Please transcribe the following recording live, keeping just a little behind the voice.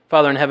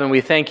Father in heaven,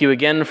 we thank you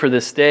again for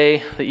this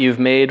day that you've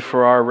made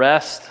for our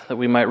rest, that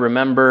we might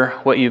remember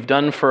what you've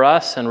done for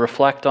us and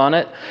reflect on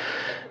it.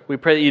 We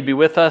pray that you'd be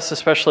with us,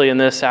 especially in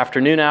this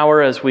afternoon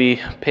hour, as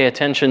we pay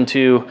attention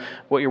to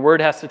what your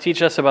word has to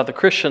teach us about the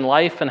Christian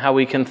life and how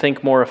we can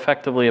think more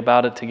effectively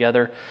about it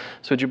together.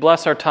 So would you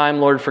bless our time,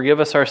 Lord,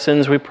 forgive us our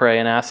sins, we pray,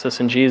 and ask this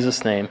in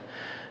Jesus' name.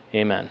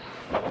 Amen.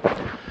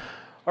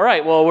 All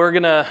right, well, we're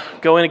going to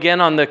go in again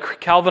on the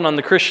Calvin on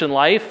the Christian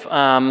life.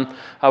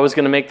 I was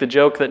going to make the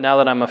joke that now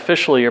that I'm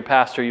officially your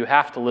pastor, you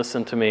have to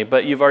listen to me,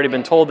 but you've already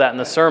been told that in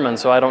the sermon,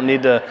 so I don't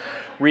need to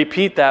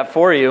repeat that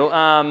for you.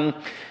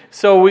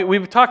 So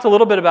we've talked a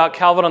little bit about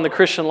Calvin on the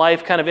Christian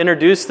life, kind of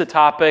introduced the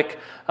topic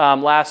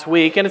last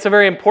week, and it's a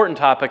very important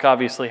topic,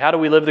 obviously. How do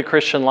we live the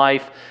Christian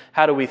life?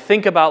 How do we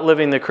think about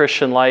living the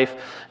Christian life?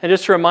 And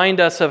just to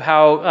remind us of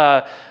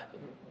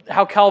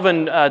how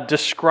Calvin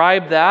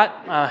described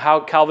that, how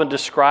Calvin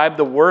described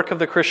the work of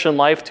the Christian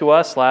life to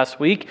us last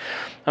week.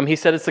 He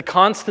said it's a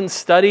constant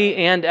study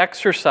and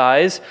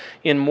exercise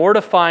in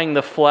mortifying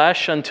the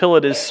flesh until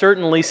it is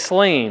certainly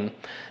slain,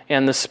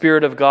 and the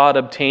Spirit of God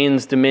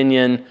obtains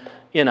dominion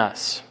in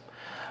us.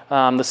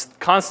 The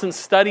constant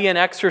study and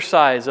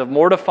exercise of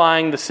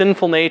mortifying the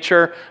sinful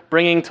nature,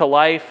 bringing to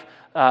life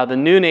the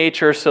new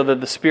nature so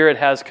that the Spirit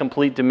has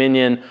complete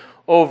dominion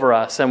over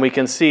us. And we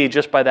can see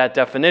just by that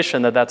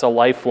definition that that's a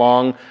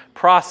lifelong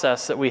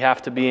process that we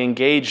have to be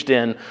engaged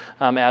in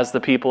as the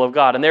people of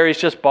God. And there he's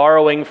just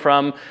borrowing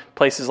from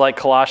places like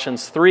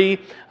Colossians 3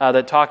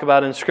 that talk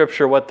about in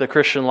Scripture what the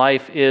Christian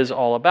life is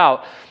all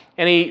about.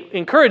 And he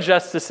encouraged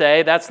us to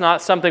say that's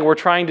not something we're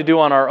trying to do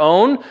on our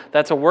own.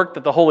 That's a work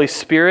that the Holy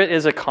Spirit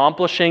is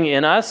accomplishing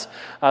in us.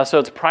 So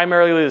it's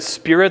primarily the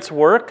Spirit's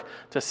work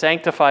to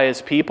sanctify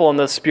His people, and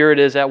the Spirit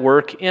is at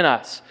work in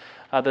us.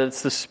 That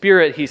it's the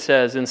Spirit, he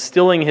says,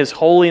 instilling His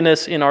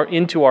holiness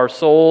into our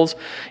souls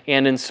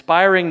and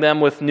inspiring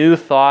them with new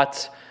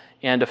thoughts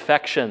and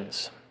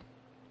affections.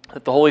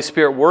 That the Holy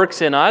Spirit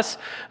works in us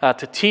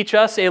to teach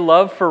us a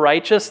love for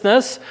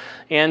righteousness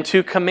and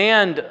to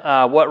command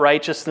what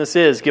righteousness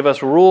is, give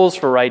us rules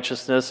for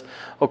righteousness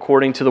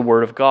according to the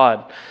Word of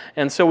God.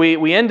 And so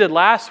we ended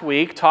last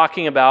week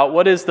talking about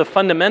what is the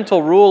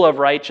fundamental rule of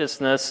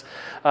righteousness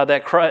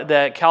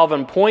that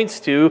Calvin points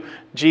to,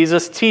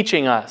 Jesus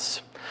teaching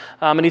us.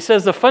 And he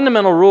says the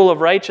fundamental rule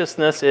of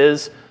righteousness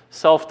is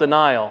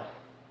self-denial.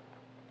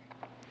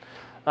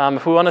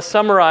 If we want to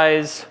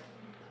summarize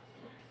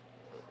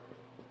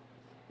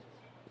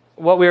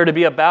what we are to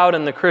be about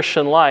in the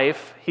Christian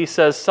life, he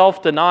says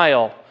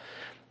self-denial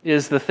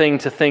is the thing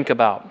to think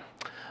about.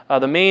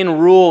 The main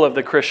rule of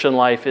the Christian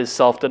life is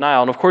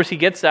self-denial. And of course he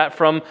gets that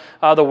from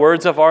the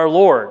words of our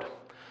Lord.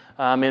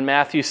 In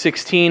Matthew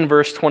 16,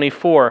 verse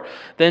 24,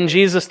 then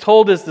Jesus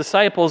told his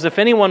disciples, if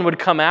anyone would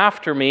come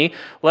after me,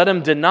 let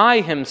him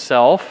deny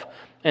himself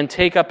and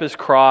take up his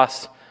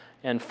cross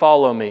and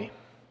follow me.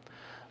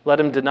 Let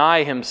him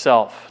deny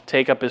himself,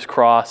 take up his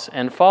cross,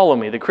 and follow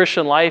me. The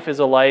Christian life is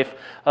a life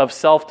of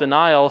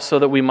self-denial so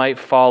that we might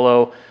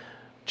follow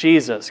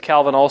Jesus.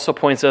 Calvin also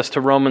points us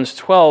to Romans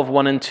 12,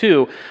 1 and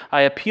 2.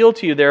 I appeal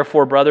to you,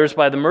 therefore, brothers,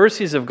 by the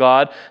mercies of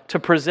God, to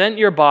present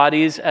your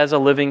bodies as a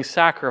living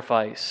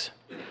sacrifice,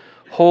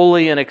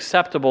 holy and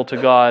acceptable to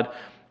God,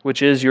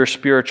 which is your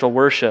spiritual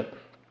worship.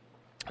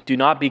 Do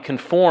not be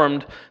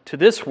conformed to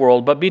this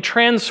world, but be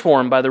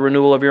transformed by the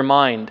renewal of your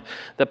mind,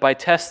 that by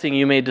testing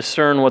you may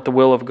discern what the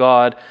will of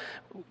God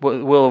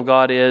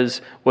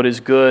is, what is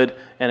good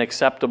and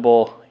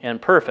acceptable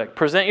and perfect.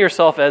 Present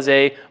yourself as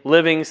a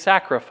living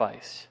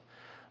sacrifice,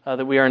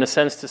 that we are in a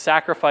sense to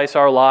sacrifice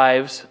our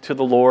lives to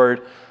the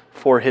Lord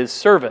for His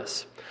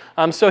service.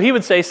 So he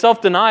would say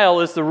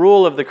self-denial is the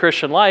rule of the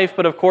Christian life,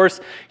 but of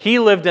course he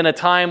lived in a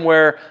time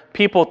where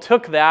people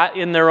took that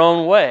in their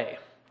own way.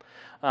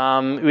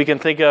 We can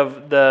think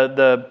of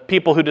the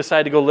people who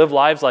decided to go live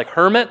lives like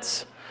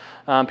hermits,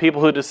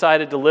 people who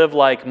decided to live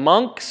like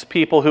monks,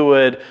 people who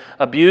would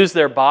abuse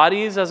their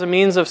bodies as a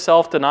means of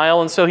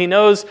self-denial. And so he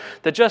knows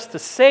that just to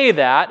say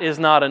that is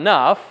not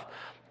enough,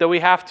 that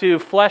we have to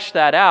flesh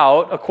that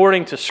out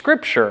according to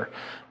Scripture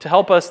to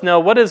help us know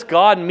what does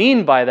God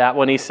mean by that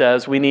when he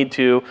says we need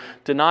to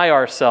deny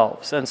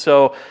ourselves. And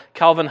so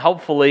Calvin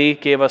helpfully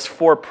gave us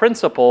 4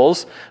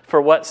 principles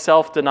for what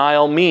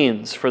self-denial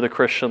means for the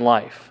Christian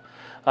life.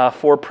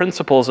 4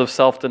 principles of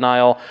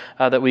self-denial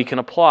that we can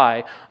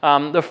apply.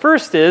 The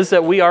first is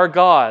that we are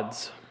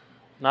God's.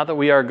 Not that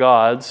we are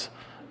God's,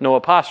 no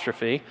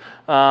apostrophe,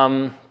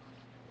 but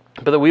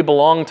that we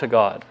belong to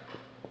God.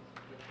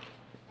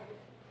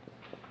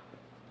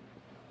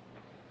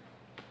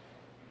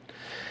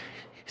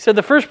 He said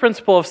the first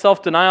principle of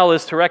self-denial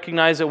is to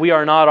recognize that we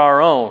are not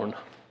our own,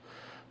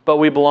 but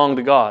we belong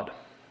to God.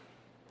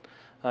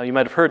 You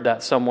might have heard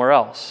that somewhere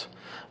else.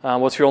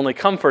 What's your only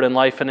comfort in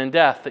life and in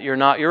death? That you're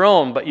not your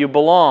own, but you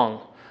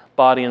belong,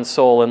 body and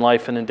soul, in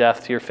life and in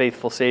death, to your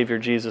faithful Savior,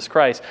 Jesus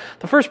Christ.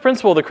 The first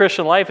principle of the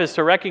Christian life is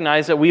to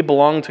recognize that we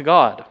belong to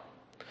God.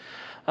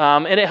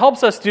 And it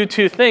helps us do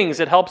 2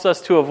 things. It helps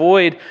us to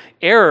avoid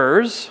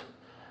errors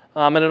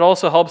And it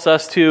also helps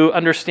us to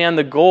understand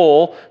the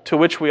goal to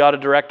which we ought to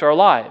direct our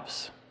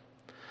lives.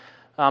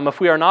 If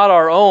we are not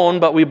our own,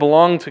 but we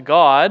belong to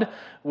God,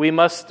 we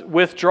must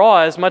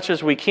withdraw as much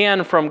as we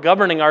can from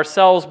governing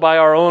ourselves by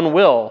our own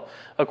will,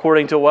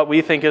 according to what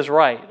we think is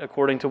right,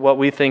 according to what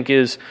we think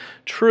is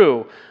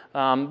true.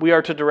 We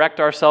are to direct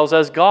ourselves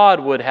as God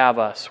would have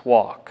us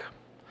walk.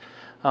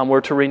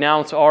 We're to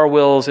renounce our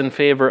wills in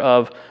favor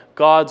of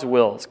God's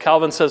wills.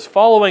 Calvin says,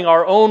 following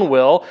our own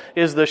will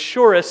is the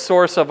surest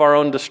source of our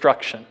own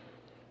destruction.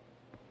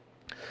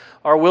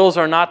 Our wills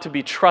are not to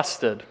be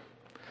trusted.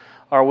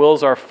 Our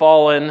wills are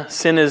fallen.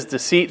 Sin is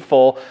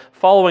deceitful.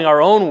 Following our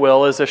own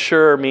will is a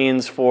sure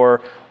means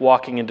for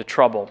walking into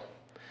trouble,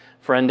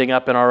 for ending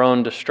up in our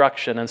own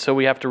destruction. And so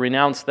we have to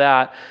renounce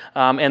that.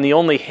 And the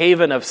only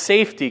haven of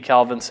safety,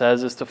 Calvin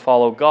says, is to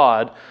follow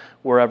God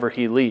wherever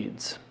He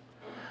leads.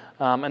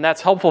 And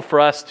that's helpful for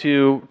us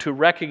to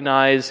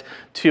recognize,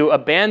 to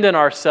abandon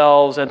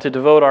ourselves and to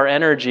devote our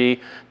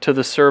energy to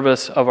the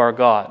service of our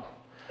God.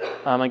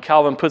 And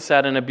Calvin puts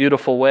that in a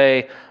beautiful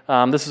way.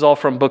 This is all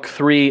from Book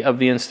 3 of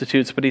the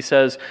Institutes, but he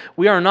says,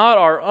 "We are not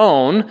our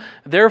own,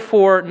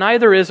 therefore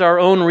neither is our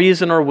own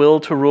reason or will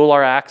to rule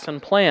our acts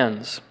and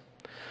plans.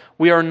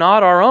 We are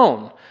not our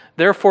own,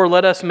 therefore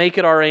let us make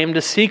it our aim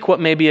to seek what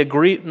may be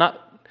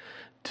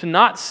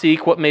not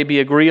seek what may be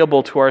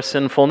agreeable to our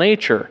sinful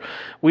nature.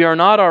 We are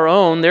not our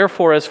own,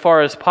 therefore as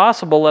far as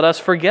possible let us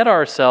forget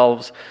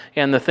ourselves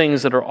and the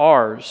things that are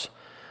ours.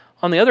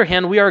 On the other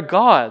hand, we are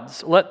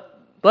God's. Let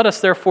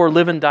us therefore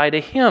live and die to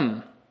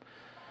Him.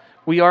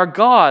 We are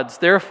God's,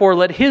 therefore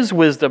let His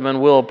wisdom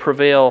and will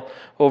prevail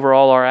over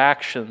all our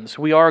actions.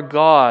 We are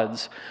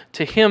God's.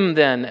 To Him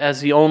then,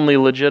 as the only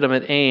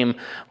legitimate aim,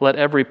 let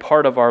every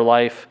part of our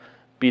life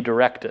be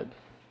directed."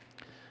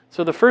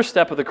 So the first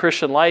step of the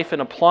Christian life in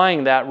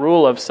applying that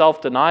rule of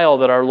self-denial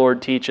that our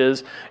Lord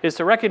teaches is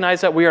to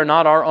recognize that we are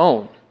not our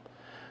own,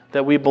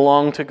 that we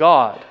belong to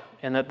God,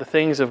 and that the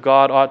things of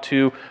God ought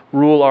to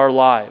rule our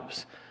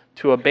lives,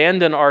 to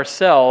abandon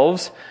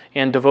ourselves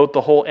and devote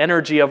the whole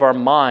energy of our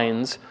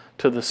minds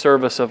to the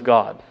service of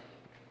God.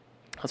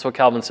 That's what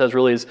Calvin says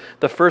really is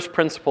the first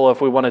principle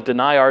if we want to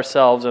deny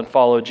ourselves and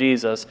follow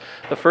Jesus.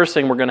 The first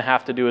thing we're going to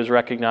have to do is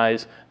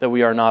recognize that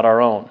we are not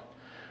our own.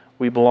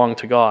 We belong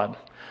to God.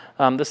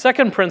 The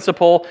second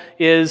principle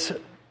is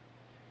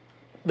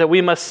that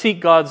we must seek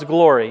God's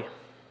glory.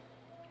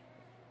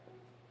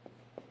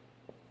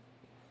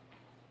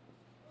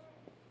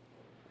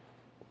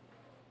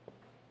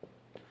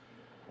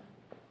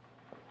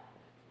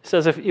 It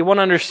says if you want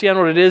to understand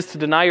what it is to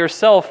deny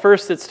yourself,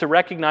 first it's to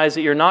recognize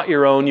that you're not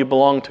your own, you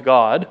belong to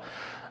God.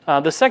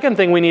 The second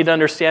thing we need to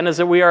understand is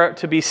that we are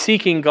to be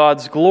seeking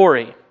God's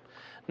glory,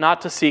 not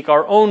to seek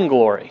our own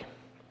glory.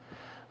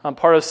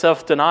 Part of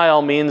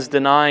self-denial means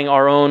denying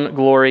our own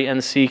glory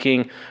and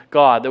seeking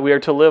God. That we are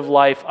to live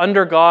life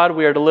under God,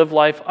 we are to live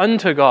life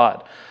unto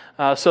God.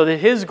 So that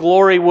His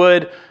glory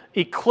would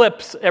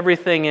eclipse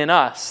everything in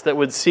us that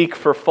would seek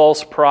for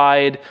false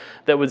pride,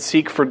 that would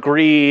seek for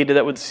greed,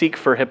 that would seek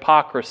for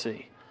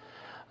hypocrisy.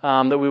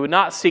 That we would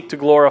not seek to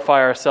glorify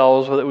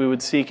ourselves, but that we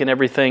would seek in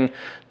everything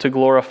to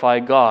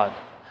glorify God.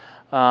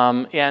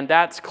 And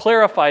that's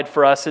clarified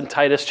for us in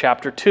Titus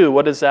chapter 2.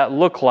 What does that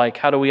look like?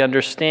 How do we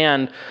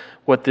understand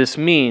what this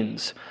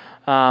means?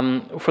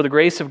 For the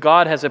grace of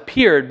God has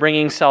appeared,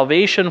 bringing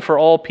salvation for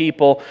all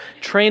people,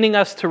 training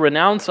us to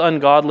renounce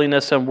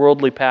ungodliness and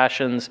worldly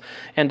passions,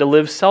 and to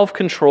live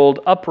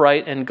self-controlled,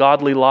 upright, and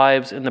godly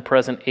lives in the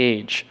present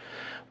age,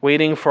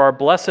 waiting for our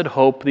blessed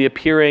hope, the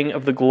appearing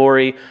of the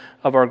glory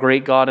of our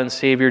great God and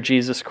Savior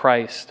Jesus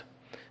Christ,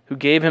 who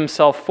gave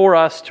Himself for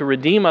us to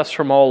redeem us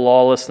from all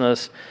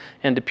lawlessness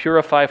and to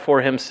purify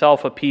for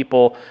Himself a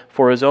people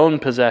for His own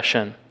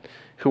possession,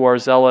 who are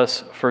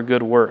zealous for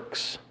good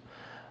works.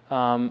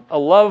 A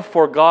love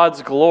for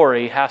God's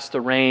glory has to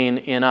reign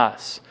in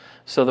us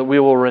so that we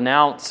will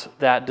renounce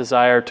that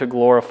desire to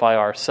glorify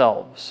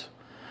ourselves.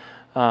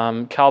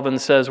 Calvin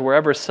says,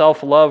 wherever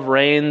self-love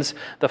reigns,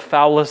 the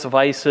foulest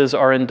vices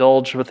are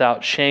indulged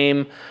without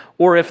shame,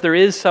 or if there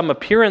is some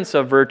appearance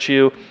of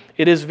virtue,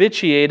 it is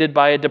vitiated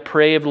by a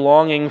depraved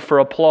longing for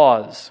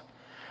applause.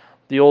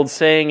 The old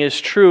saying is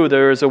true,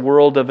 there is a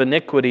world of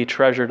iniquity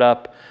treasured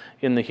up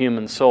in the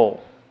human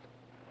soul.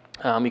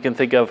 You can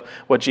think of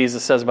what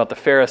Jesus says about the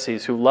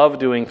Pharisees who love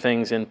doing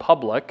things in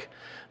public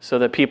so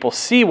that people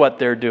see what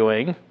they're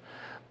doing,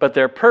 but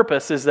their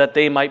purpose is that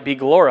they might be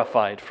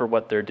glorified for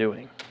what they're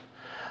doing.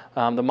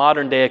 The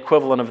modern day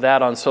equivalent of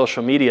that on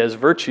social media is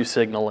virtue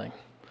signaling.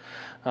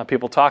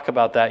 People talk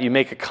about that. You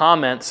make a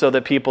comment so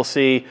that people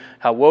see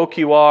how woke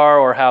you are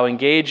or how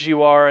engaged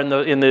you are in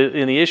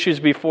the issues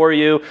before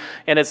you.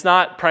 And it's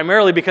not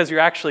primarily because you're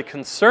actually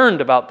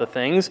concerned about the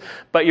things,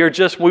 but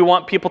we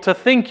want people to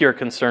think you're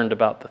concerned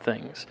about the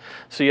things.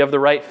 So you have the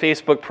right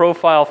Facebook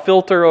profile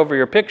filter over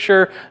your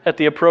picture at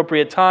the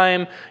appropriate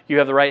time. You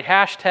have the right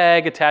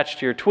hashtag attached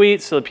to your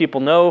tweets so that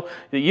people know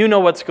that you know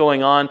what's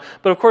going on.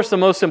 But of course, the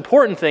most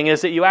important thing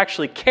is that you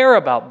actually care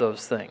about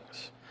those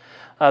things.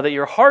 that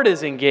your heart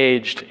is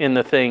engaged in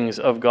the things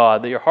of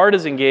God, that your heart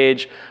is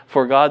engaged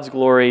for God's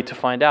glory to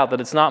find out, that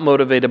it's not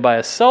motivated by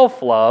a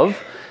self-love,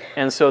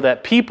 and so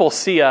that people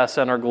see us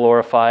and are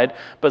glorified,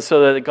 but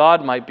so that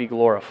God might be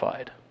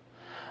glorified.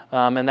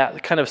 And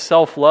that kind of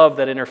self-love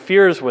that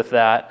interferes with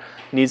that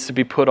needs to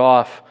be put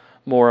off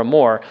more and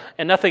more.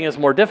 And nothing is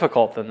more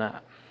difficult than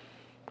that.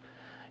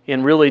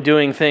 In really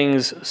doing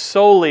things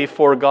solely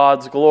for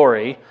God's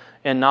glory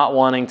and not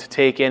wanting to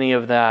take any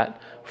of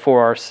that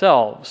for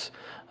ourselves.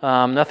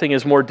 Nothing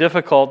is more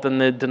difficult than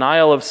the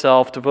denial of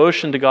self,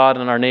 devotion to God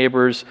and our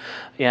neighbors,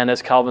 and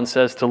as Calvin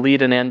says, to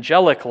lead an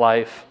angelic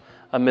life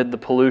amid the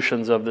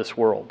pollutions of this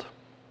world.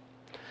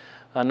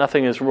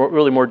 Nothing is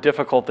really more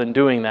difficult than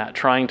doing that,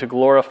 trying to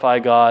glorify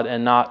God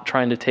and not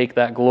trying to take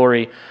that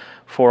glory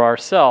for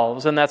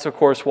ourselves. And that's, of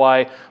course,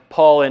 why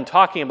Paul, in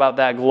talking about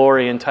that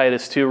glory in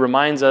Titus 2,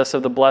 reminds us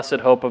of the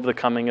blessed hope of the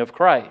coming of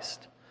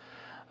Christ.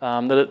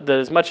 That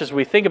as much as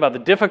we think about the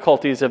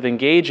difficulties of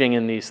engaging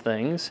in these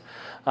things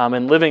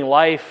and living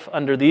life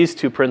under these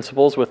two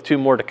principles with two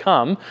more to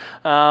come,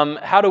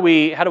 how do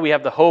we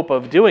have the hope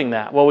of doing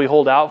that? Well, we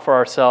hold out for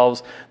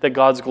ourselves that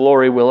God's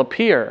glory will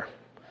appear,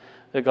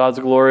 that God's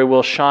glory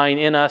will shine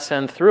in us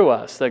and through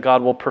us, that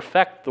God will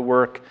perfect the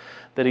work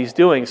that He's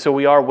doing. So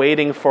we are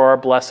waiting for our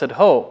blessed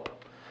hope.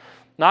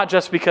 Not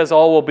just because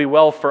all will be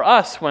well for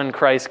us when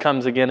Christ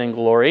comes again in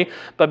glory,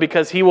 but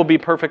because He will be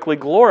perfectly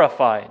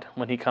glorified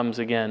when He comes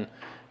again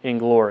in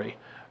glory.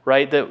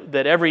 Right?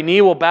 That every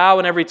knee will bow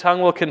and every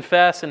tongue will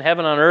confess in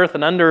heaven, on earth,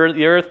 and under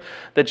the earth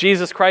that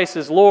Jesus Christ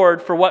is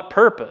Lord. For what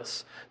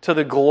purpose? To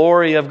the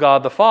glory of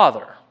God the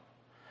Father.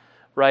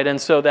 Right?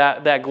 And so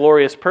that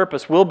glorious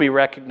purpose will be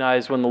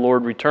recognized when the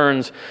Lord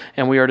returns,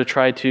 and we are to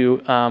try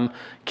to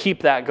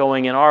keep that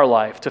going in our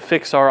life, to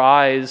fix our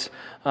eyes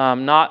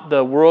not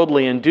the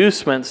worldly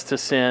inducements to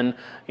sin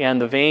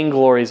and the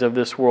vainglories of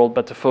this world,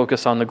 but to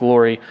focus on the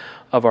glory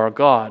of our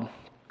God.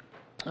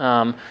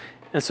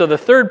 And so the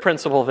third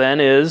principle then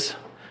is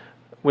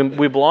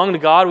we belong to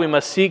God, we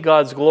must seek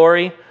God's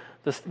glory.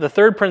 The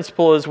third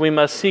principle is we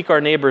must seek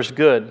our neighbor's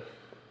good.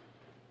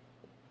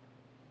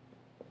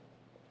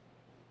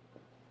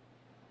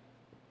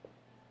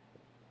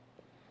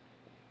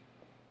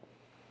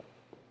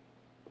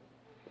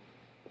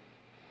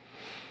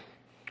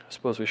 I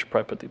suppose we should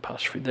probably put the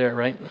apostrophe there,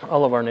 right?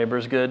 All of our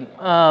neighbors good.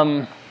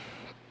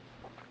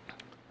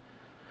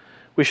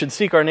 We should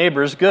seek our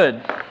neighbors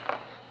good.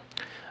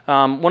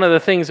 One of the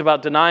things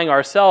about denying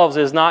ourselves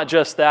is not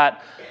just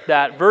that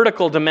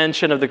vertical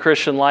dimension of the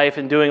Christian life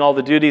and doing all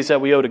the duties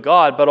that we owe to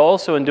God, but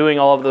also in doing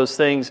all of those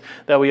things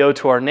that we owe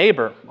to our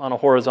neighbor on a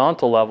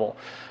horizontal level.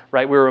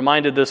 Right? We were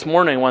reminded this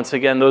morning, once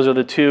again, those are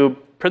the two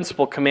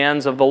principal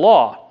commands of the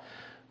law.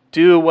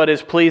 Do what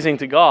is pleasing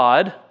to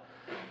God,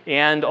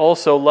 and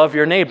also love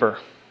your neighbor,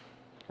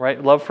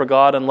 right? Love for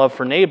God and love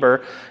for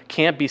neighbor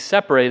can't be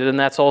separated, and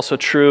that's also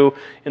true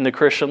in the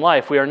Christian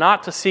life. We are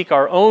not to seek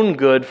our own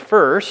good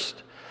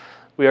first.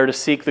 We are to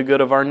seek the good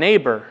of our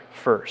neighbor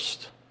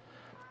first.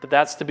 But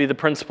that's to be the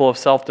principle of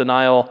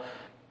self-denial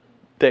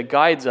that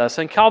guides us.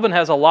 And Calvin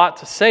has a lot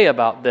to say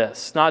about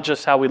this, not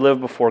just how we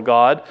live before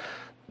God,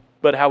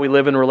 but how we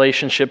live in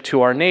relationship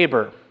to our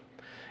neighbor.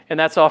 And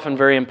that's often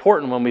very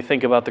important when we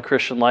think about the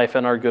Christian life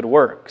and our good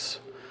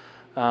works.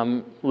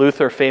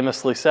 Luther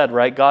famously said,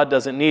 right, God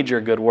doesn't need your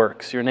good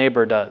works, your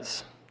neighbor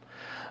does.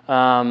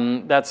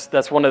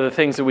 That's one of the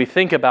things that we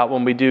think about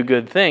when we do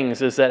good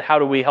things, is that how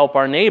do we help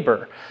our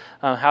neighbor?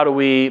 How do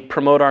we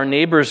promote our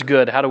neighbor's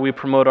good? How do we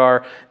promote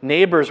our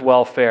neighbor's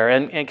welfare?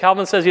 And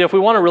Calvin says, if we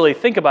want to really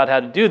think about how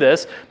to do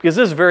this, because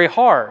this is very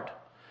hard,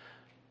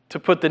 to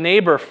put the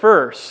neighbor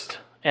first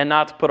and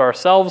not to put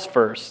ourselves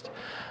first.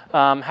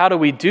 How do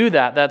we do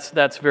that?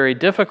 That's very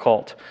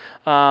difficult.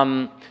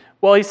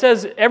 Well, he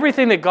says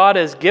everything that God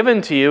has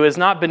given to you has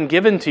not been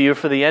given to you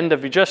for the end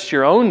of just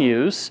your own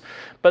use,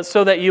 but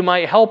so that you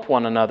might help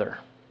one another.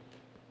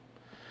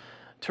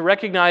 To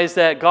recognize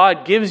that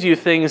God gives you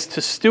things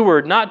to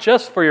steward, not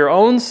just for your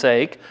own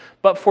sake,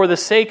 but for the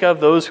sake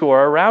of those who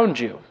are around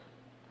you.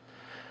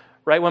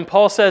 Right? When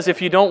Paul says,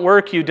 if you don't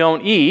work, you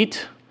don't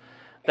eat,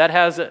 that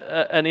has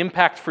an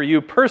impact for you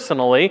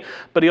personally,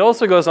 but he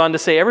also goes on to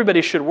say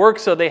everybody should work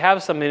so they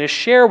have something to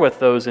share with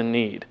those in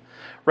need.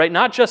 Right?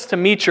 Not just to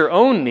meet your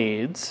own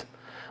needs,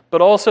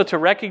 but also to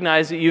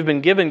recognize that you've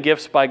been given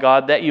gifts by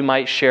God that you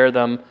might share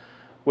them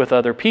with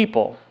other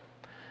people.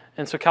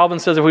 And so Calvin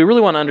says if we really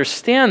want to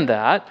understand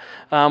that,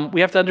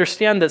 we have to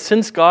understand that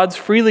since God's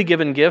freely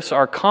given gifts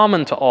are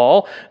common to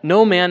all,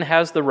 no man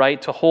has the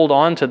right to hold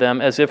on to them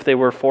as if they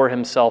were for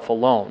himself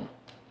alone.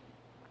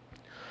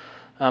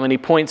 And he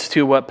points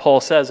to what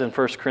Paul says in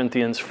 1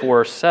 Corinthians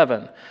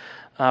 4:7.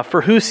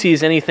 For who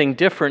sees anything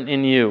different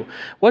in you?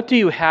 What do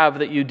you have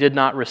that you did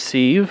not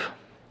receive?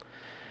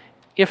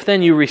 If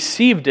then you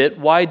received it,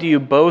 why do you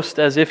boast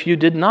as if you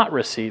did not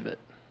receive it?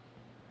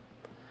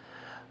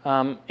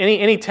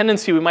 Any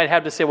tendency we might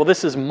have to say, well,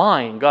 this is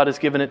mine. God has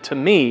given it to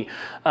me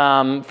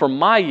for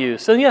my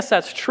use. And yes,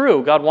 that's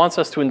true. God wants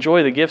us to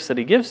enjoy the gifts that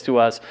He gives to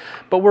us.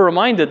 But we're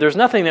reminded there's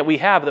nothing that we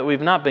have that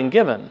we've not been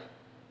given.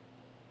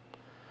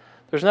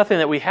 There's nothing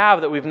that we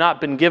have that we've not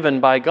been given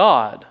by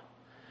God.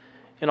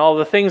 And all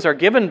the things are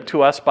given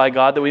to us by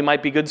God that we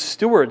might be good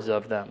stewards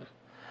of them.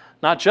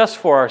 Not just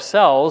for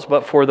ourselves,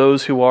 but for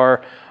those who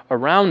are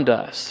around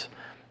us.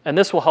 And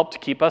this will help to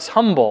keep us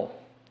humble,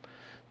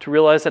 to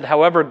realize that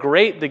however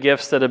great the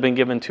gifts that have been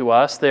given to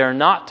us, they are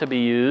not to be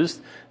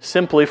used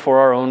simply for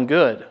our own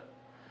good,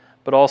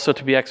 but also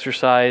to be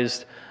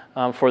exercised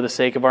for the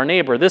sake of our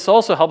neighbor. This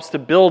also helps to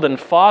build and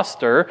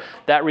foster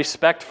that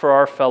respect for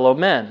our fellow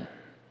men.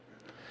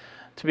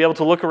 To be able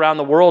to look around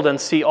the world and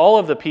see all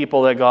of the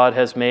people that God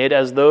has made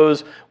as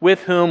those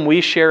with whom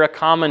we share a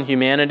common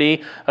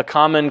humanity, a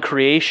common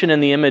creation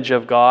in the image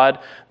of God,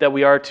 that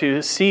we are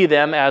to see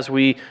them as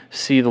we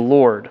see the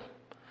Lord.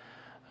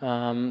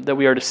 That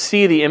we are to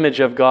see the image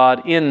of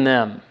God in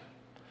them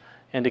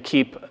and to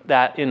keep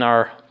that in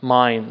our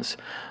minds.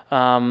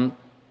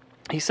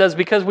 He says,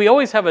 because we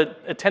always have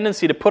a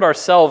tendency to put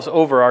ourselves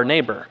over our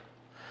neighbor.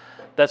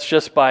 That's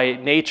just by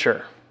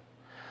nature.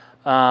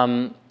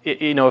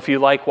 If you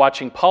like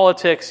watching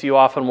politics, you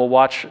often will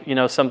watch,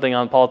 something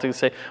on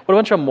politics and say, what a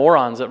bunch of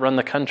morons that run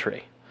the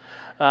country.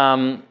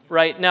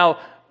 Right? Now,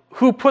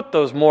 who put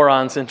those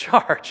morons in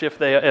charge, if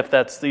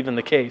that's even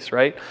the case,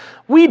 right?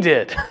 We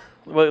did.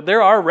 Well,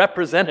 there are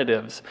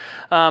representatives.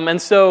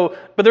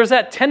 But there's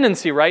that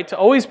tendency, right, to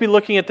always be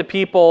looking at the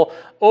people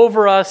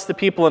over us, the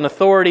people in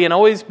authority, and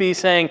always be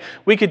saying,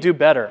 we could do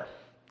better.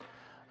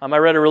 I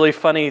read a really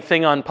funny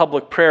thing on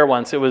public prayer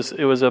once. It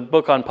was a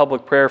book on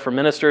public prayer for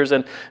ministers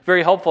and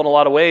very helpful in a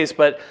lot of ways,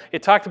 but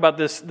it talked about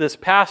this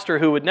pastor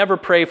who would never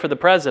pray for the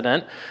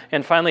president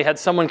and finally had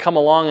someone come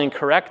along and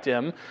correct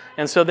him.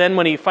 And so then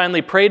when he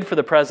finally prayed for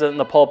the president in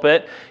the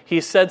pulpit, he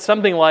said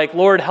something like,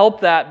 Lord,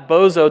 help that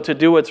bozo to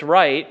do what's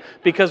right,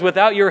 because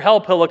without your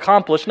help, he'll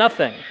accomplish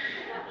nothing.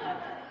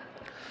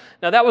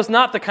 Now, that was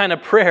not the kind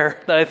of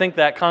prayer that I think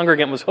that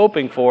congregant was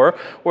hoping for,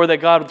 or that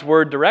God's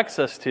Word directs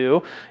us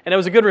to. And it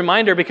was a good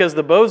reminder because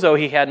the bozo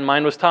he had in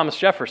mind was Thomas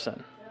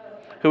Jefferson,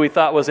 who he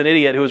thought was an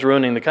idiot who was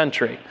ruining the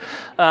country.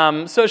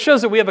 So it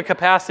shows that we have a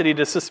capacity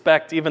to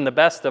suspect even the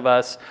best of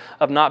us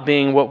of not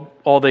being what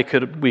all we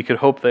could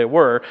hope they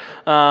were.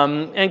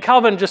 And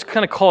Calvin just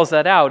kind of calls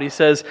that out. He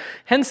says,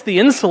 hence the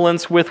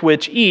insolence with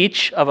which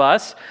each of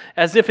us,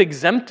 as if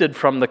exempted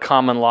from the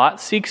common lot,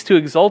 seeks to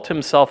exalt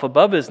himself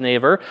above his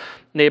neighbor,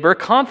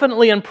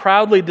 confidently and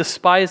proudly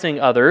despising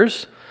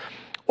others,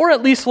 or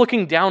at least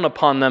looking down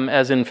upon them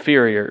as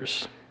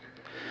inferiors.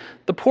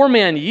 The poor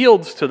man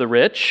yields to the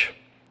rich,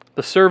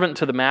 the servant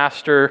to the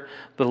master,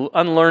 the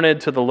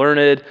unlearned to the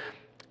learned,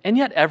 and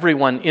yet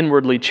everyone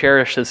inwardly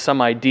cherishes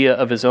some idea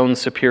of his own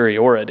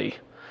superiority.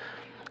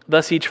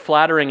 Thus each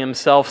flattering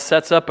himself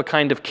sets up a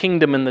kind of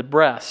kingdom in the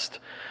breast.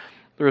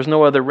 There is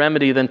no other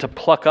remedy than to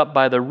pluck up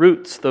by the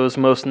roots those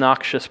most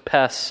noxious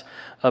pests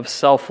of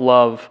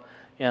self-love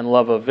and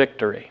love of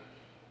victory.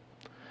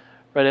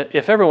 Right?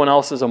 If everyone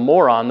else is a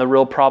moron, the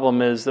real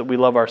problem is that we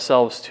love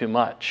ourselves too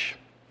much.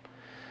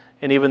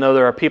 And even though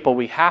there are people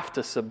we have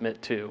to submit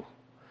to,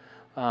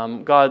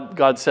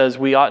 God says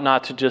we ought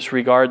not to just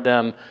regard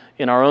them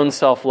in our own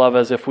self-love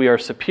as if we are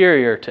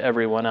superior to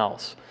everyone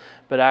else,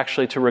 but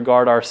actually to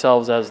regard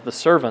ourselves as the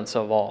servants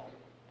of all.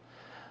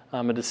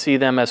 And to see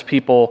them as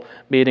people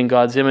made in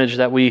God's image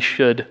that we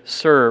should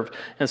serve.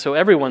 And so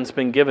everyone's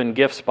been given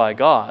gifts by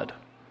God.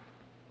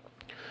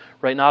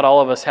 Right? Not all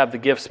of us have the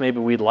gifts maybe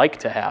we'd like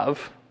to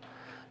have.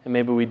 And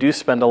maybe we do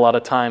spend a lot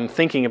of time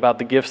thinking about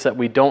the gifts that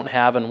we don't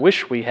have and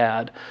wish we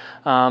had.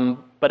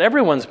 But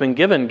everyone's been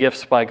given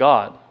gifts by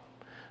God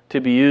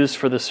to be used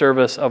for the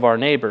service of our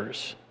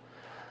neighbors.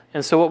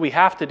 And so what we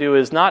have to do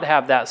is not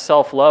have that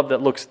self-love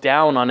that looks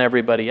down on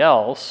everybody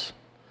else,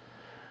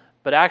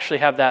 but actually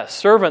have that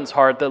servant's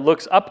heart that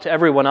looks up to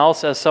everyone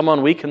else as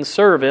someone we can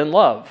serve in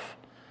love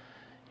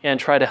and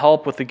try to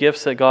help with the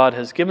gifts that God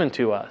has given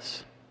to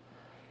us.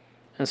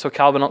 And so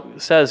Calvin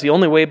says the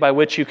only way by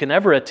which you can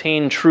ever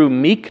attain true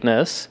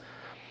meekness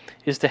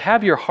is to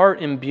have your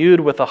heart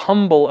imbued with a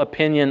humble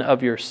opinion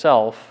of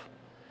yourself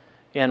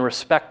and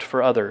respect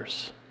for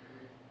others.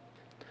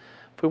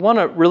 If we want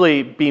to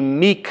really be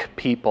meek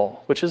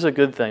people, which is a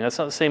good thing, that's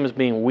not the same as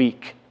being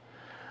weak.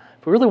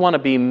 If we really want to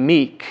be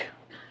meek,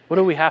 what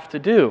do we have to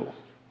do?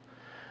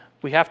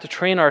 We have to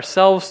train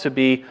ourselves to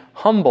be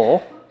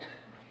humble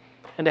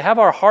and to have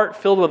our heart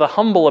filled with a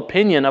humble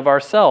opinion of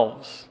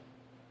ourselves.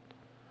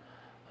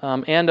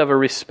 And of a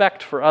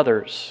respect for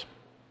others.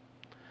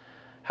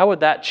 How would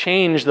that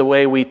change the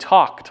way we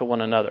talk to one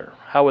another?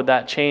 How would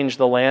that change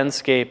the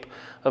landscape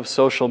of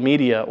social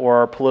media or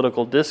our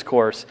political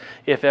discourse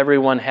if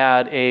everyone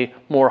had a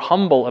more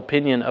humble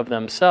opinion of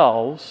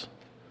themselves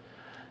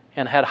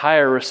and had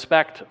higher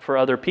respect for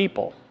other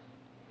people,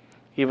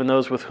 even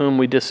those with whom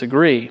we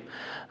disagree?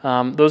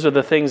 Those are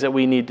the things that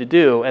we need to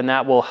do, and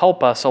that will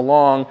help us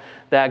along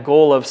that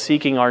goal of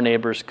seeking our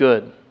neighbor's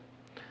good.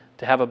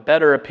 To have a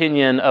better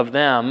opinion of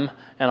them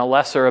and a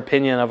lesser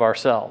opinion of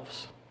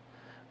ourselves,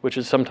 which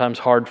is sometimes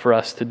hard for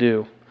us to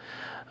do.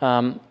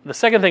 The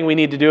second thing we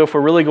need to do if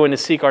we're really going to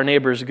seek our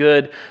neighbor's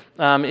good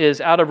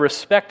is out of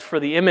respect for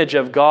the image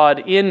of God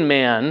in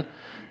man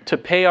to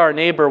pay our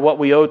neighbor what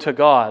we owe to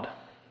God.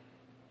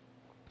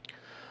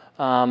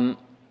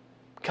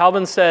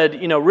 Calvin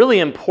said, really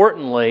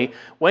importantly,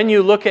 when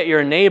you look at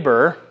your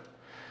neighbor,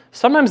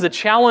 sometimes the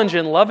challenge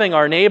in loving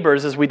our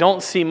neighbors is we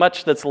don't see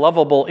much that's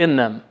lovable in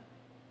them.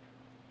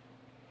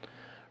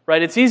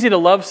 Right? It's easy to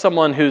love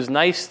someone who's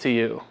nice to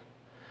you.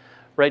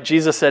 Right?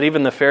 Jesus said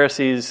even the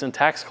Pharisees and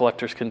tax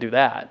collectors can do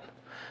that.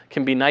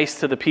 Can be nice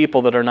to the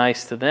people that are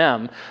nice to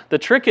them. The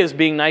trick is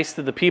being nice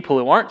to the people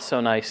who aren't so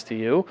nice to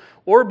you,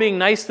 or being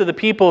nice to the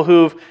people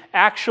who've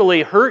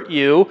actually hurt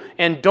you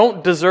and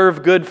don't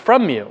deserve good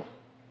from you.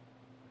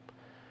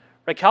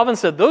 Right? Calvin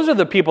said those are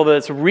the people that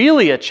it's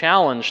really a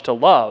challenge to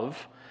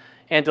love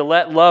and to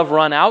let love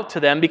run out to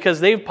them because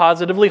they've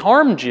positively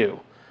harmed you.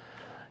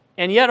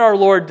 And yet our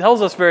Lord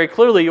tells us very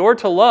clearly you're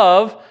to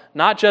love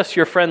not just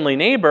your friendly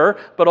neighbor,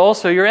 but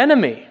also your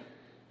enemy.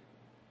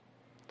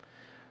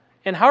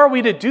 And how are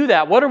we to do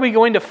that? What are we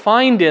going to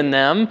find in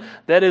them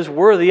that is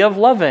worthy of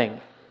loving?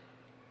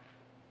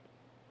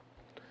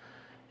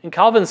 And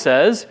Calvin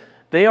says,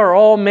 they are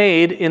all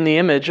made in the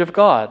image of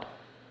God.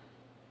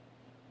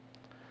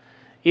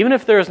 Even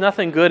if there is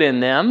nothing good in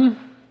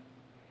them,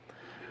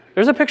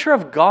 there's a picture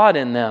of God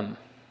in them.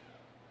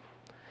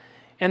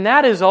 And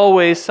that is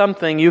always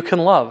something you can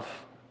love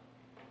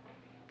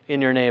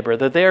in your neighbor,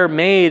 that they are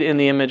made in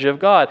the image of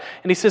God.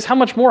 And he says how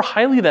much more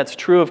highly that's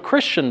true of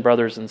Christian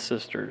brothers and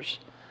sisters.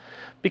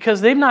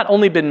 Because they've not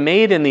only been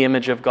made in the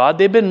image of God,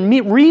 they've been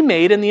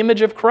remade in the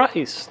image of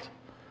Christ.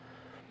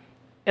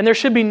 And there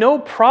should be no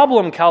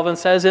problem, Calvin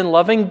says, in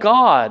loving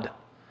God,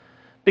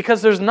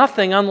 because there's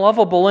nothing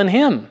unlovable in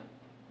Him.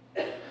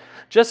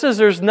 Just as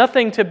there's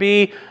nothing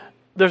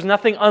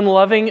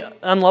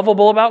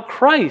unlovable about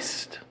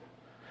Christ.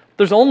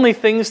 There's only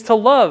things to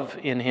love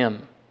in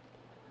Him.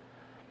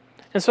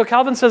 And so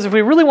Calvin says if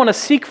we really want to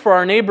seek for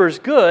our neighbor's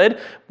good,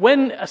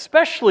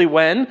 especially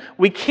when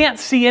we can't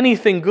see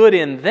anything good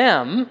in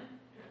them,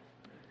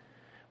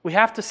 we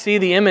have to see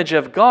the image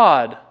of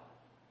God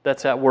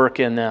that's at work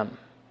in them.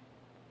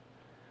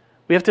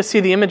 We have to see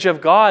the image of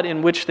God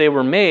in which they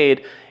were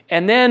made,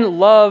 and then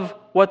love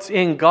what's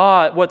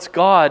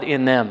God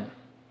in them.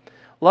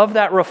 Love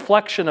that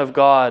reflection of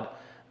God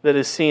that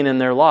is seen in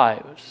their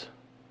lives.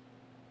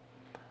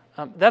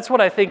 That's what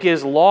I think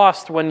is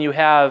lost when you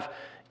have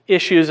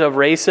issues of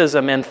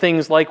racism and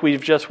things like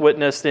we've just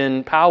witnessed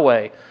in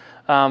Poway.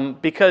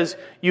 Because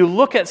you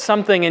look at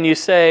something and you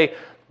say,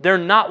 they're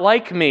not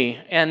like me.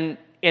 And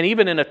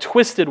even in a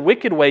twisted,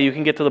 wicked way, you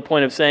can get to the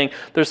point of saying,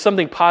 there's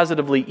something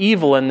positively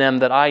evil in them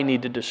that I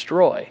need to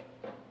destroy.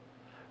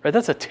 Right?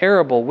 That's a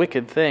terrible,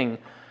 wicked thing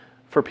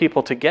for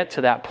people to get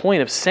to that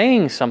point of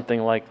saying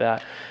something like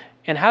that.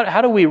 And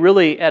how do we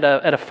really, at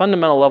a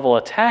fundamental level,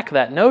 attack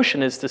that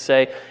notion is to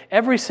say,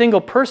 every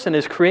single person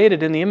is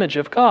created in the image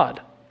of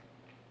God.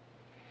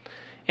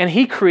 And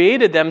He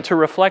created them to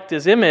reflect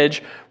His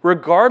image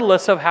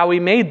regardless of how He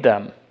made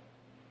them.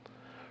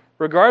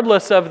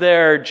 Regardless of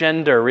their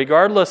gender,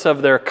 regardless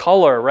of their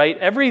color, right?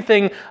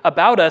 Everything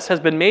about us has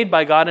been made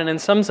by God and in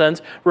some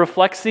sense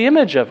reflects the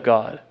image of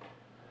God.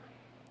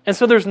 And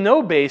so there's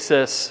no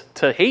basis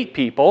to hate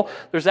people.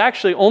 There's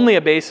actually only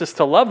a basis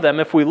to love them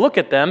if we look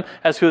at them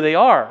as who they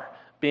are,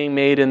 being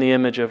made in the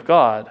image of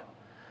God.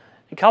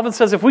 And Calvin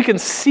says if we can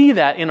see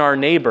that in our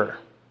neighbor,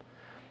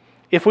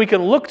 if we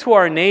can look to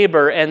our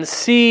neighbor and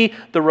see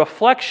the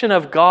reflection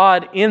of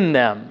God in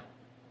them,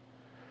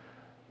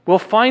 we'll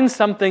find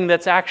something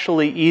that's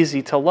actually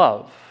easy to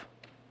love.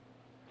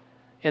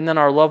 And then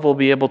our love will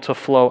be able to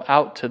flow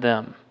out to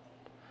them.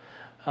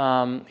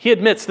 He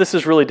admits this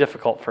is really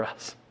difficult for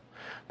us.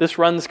 This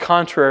runs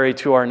contrary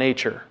to our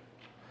nature,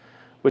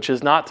 which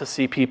is not to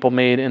see people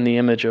made in the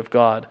image of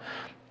God.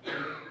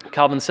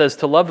 Calvin says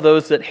to love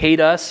those that hate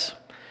us,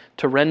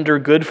 to render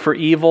good for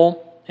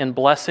evil and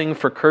blessing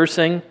for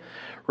cursing,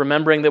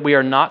 remembering that we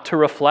are not to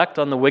reflect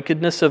on the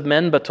wickedness of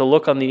men, but to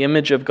look on the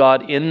image of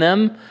God in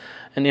them,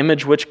 an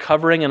image which,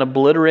 covering and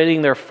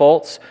obliterating their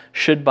faults,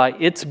 should by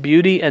its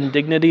beauty and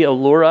dignity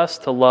allure us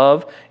to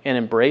love and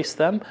embrace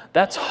them.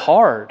 That's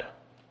hard.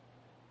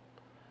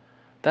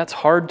 That's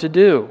hard to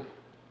do.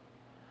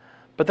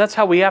 But that's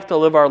how we have to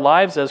live our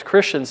lives as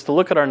Christians, to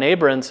look at our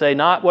neighbor and say,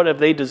 not what have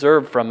they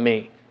deserved from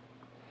me?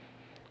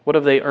 What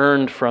have they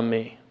earned from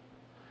me?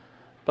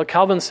 But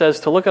Calvin says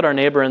to look at our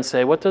neighbor and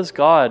say, what does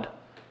God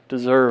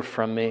deserve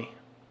from me?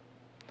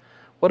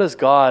 What has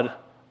God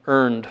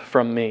earned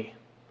from me?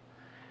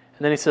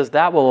 And then he says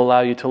that will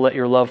allow you to let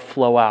your love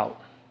flow out,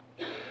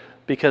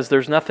 because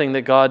there's nothing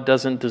that God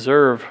doesn't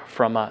deserve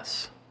from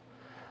us.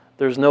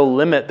 There's no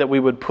limit that we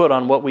would put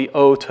on what we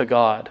owe to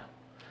God.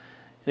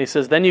 And he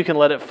says then you can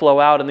let it flow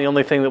out, and the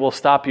only thing that will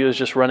stop you is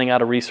just running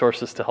out of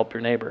resources to help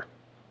your neighbor,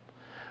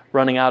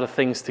 running out of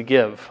things to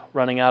give,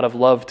 running out of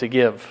love to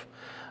give.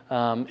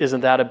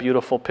 Isn't that a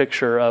beautiful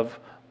picture of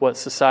what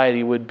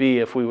society would be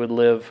if we would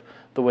live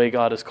the way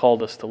God has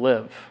called us to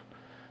live?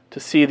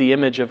 To see the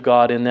image of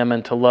God in them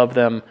and to love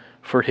them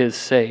for His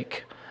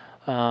sake.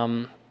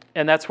 And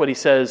that's what he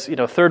says,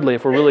 thirdly,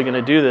 if we're really going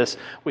to do this,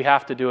 we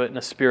have to do it in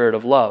a spirit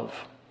of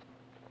love.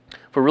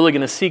 If we're really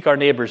going to seek our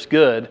neighbor's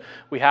good,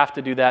 we have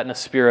to do that in a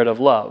spirit of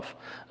love.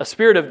 A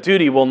spirit of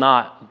duty will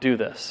not do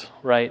this,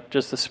 right?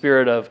 Just the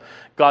spirit of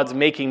God's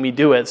making me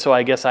do it, so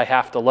I guess I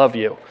have to love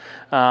you.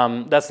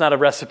 That's not a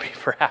recipe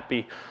for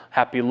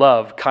happy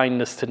love,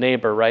 kindness to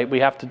neighbor, right? We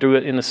have to do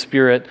it in a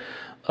spirit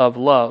of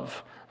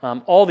love.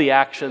 All the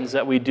actions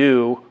that we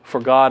do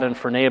for God and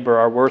for neighbor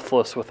are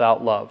worthless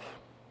without love,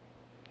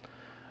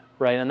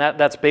 right? And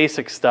that's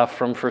basic stuff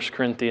from 1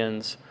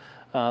 Corinthians,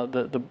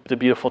 the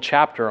beautiful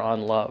chapter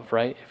on love,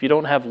 right? If you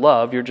don't have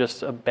love, you're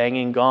just a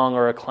banging gong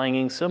or a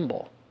clanging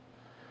cymbal.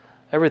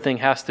 Everything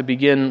has to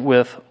begin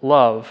with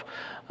love.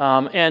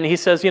 And he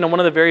says, one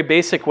of the very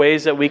basic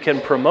ways that we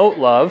can promote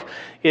love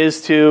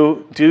is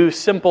to do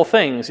simple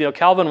things.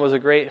 Calvin was a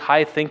great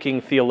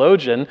high-thinking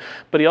theologian,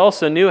 but he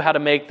also knew how to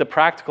make the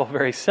practical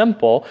very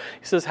simple.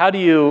 He says, how do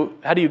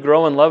you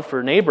grow in love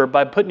for neighbor?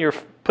 By putting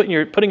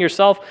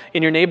yourself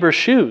in your neighbor's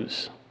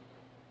shoes.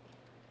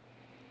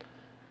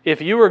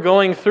 If you were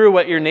going through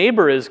what your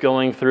neighbor is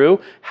going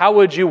through, how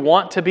would you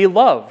want to be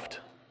loved?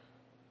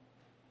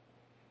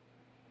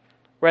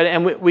 Right,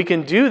 and we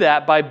can do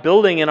that by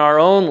building in our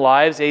own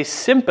lives a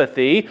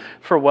sympathy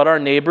for what our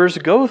neighbors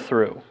go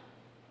through.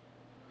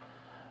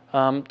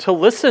 To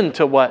listen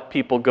to what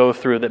people go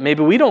through that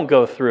maybe we don't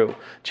go through.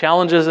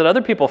 Challenges that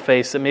other people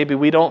face that maybe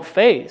we don't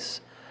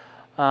face.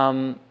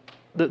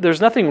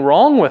 There's nothing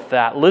wrong with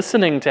that,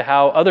 listening to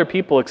how other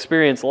people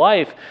experience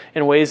life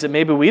in ways that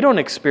maybe we don't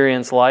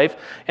experience life,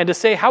 and to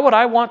say, how would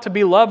I want to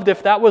be loved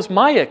if that was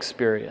my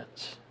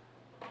experience?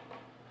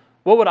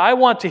 What would I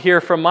want to hear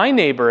from my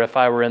neighbor if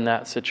I were in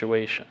that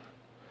situation?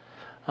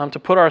 To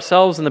put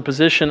ourselves in the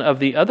position of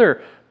the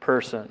other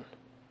person.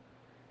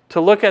 To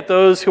look at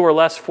those who are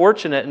less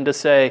fortunate and to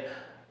say,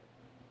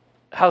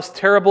 how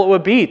terrible it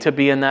would be to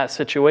be in that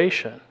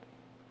situation.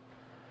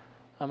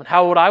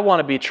 How would I want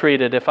to be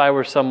treated if I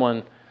were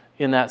someone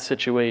in that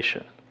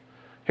situation?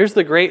 Here's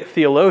the great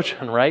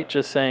theologian, right?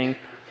 Just saying,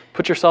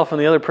 put yourself in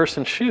the other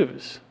person's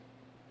shoes.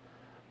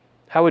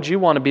 How would you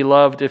want to be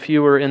loved if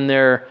you were in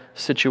their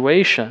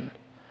situation?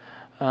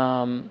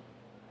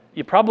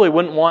 You probably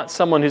wouldn't want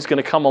someone who's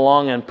going to come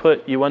along and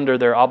put you under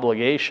their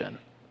obligation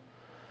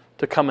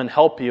to come and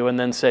help you and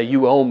then say,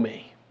 you owe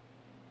me.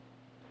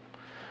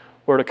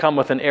 Or to come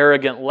with an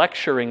arrogant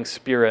lecturing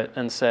spirit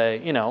and say,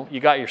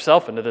 you got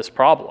yourself into this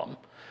problem.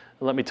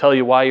 Let me tell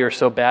you why you're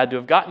so bad to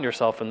have gotten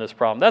yourself in this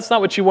problem. That's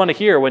not what you want to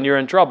hear when you're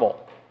in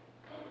trouble.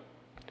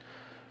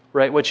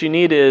 Right? What you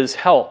need is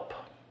help.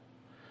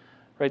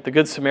 Right? The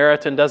Good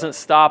Samaritan doesn't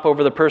stop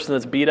over the person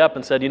that's beat up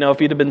and said, if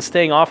you'd have been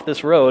staying off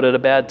this road at a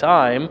bad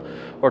time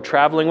or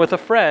traveling with a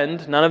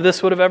friend, none of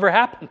this would have ever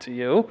happened to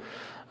you.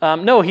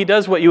 No, he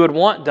does what you would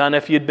want done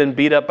if you'd been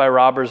beat up by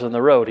robbers on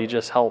the road. He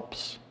just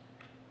helps.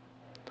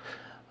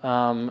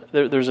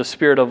 There's a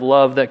spirit of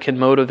love that can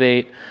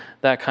motivate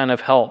that kind of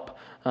help.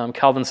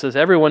 Calvin says,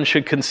 everyone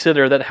should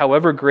consider that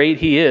however great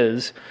he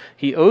is,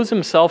 he owes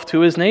himself to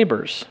his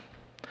neighbors,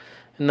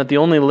 and that the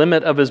only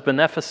limit of his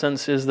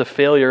beneficence is the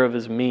failure of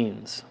his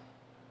means.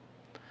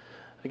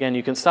 Again,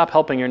 you can stop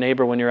helping your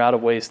neighbor when you're out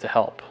of ways to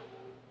help.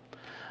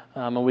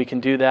 And we can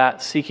do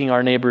that seeking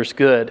our neighbor's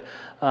good.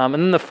 And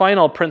then the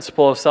final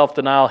principle of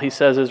self-denial, he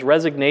says, is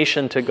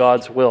resignation to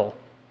God's will.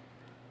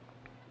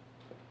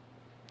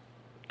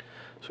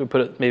 So we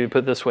put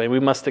it this way, we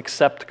must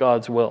accept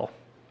God's will.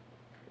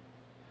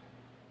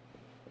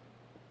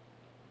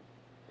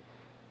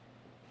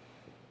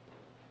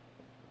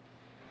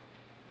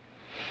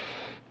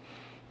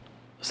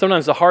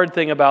 Sometimes the hard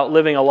thing about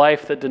living a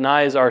life that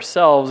denies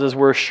ourselves is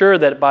we're sure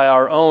that by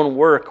our own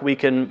work we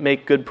can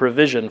make good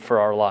provision for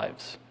our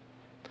lives.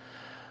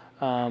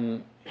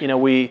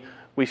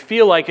 We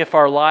feel like if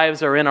our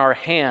lives are in our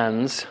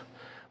hands,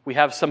 we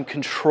have some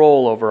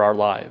control over our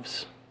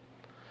lives.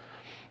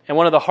 And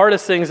one of the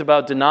hardest things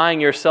about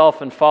denying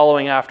yourself and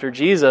following after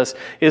Jesus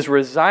is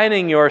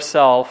resigning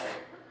yourself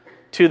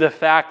to the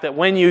fact that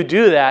when you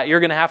do that, you're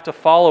going to have to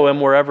follow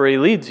him wherever he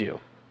leads you.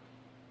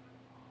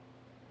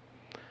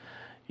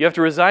 You have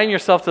to resign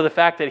yourself to the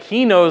fact that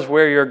he knows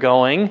where you're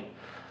going,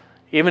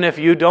 even if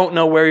you don't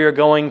know where you're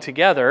going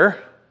together.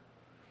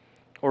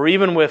 Or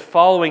even with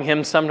following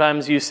him,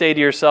 sometimes you say to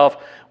yourself,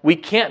 we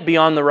can't be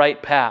on the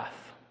right path.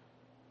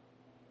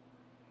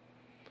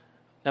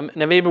 Now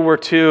maybe we're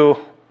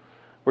too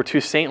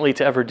saintly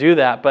to ever do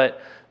that,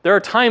 but there are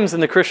times in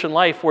the Christian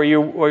life where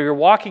you're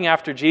walking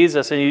after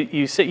Jesus and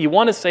you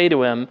want to say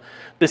to him,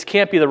 this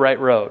can't be the right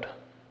road.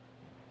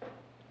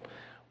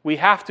 We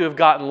have to have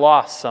gotten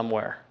lost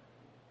somewhere.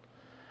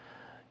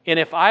 And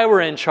if I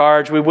were in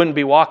charge, we wouldn't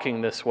be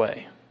walking this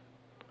way.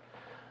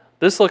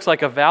 This looks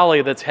like a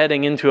valley that's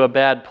heading into a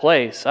bad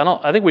place.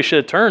 I think we should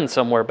have turned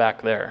somewhere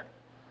back there.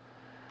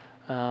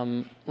 Let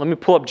me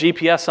pull up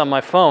GPS on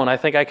my phone. I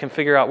think I can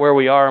figure out where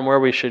we are and where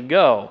we should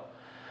go.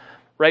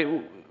 Right?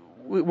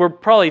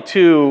 We're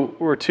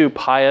too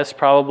pious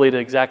probably to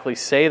exactly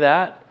say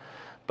that,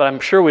 but I'm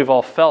sure we've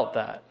all felt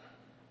that.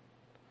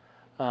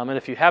 And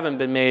if you haven't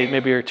been made,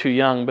 maybe you're too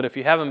young, but if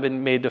you haven't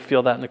been made to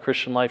feel that in the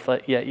Christian life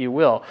yet, you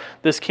will.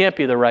 This can't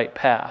be the right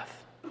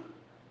path.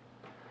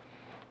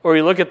 Or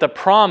you look at the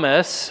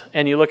promise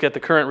and you look at the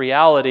current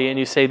reality and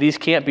you say, these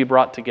can't be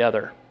brought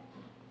together.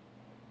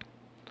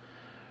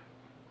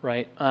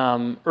 Right?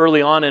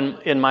 Early on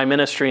in my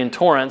ministry in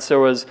Torrance, there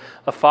was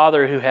a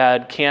father who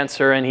had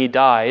cancer and he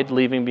died,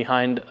 leaving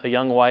behind a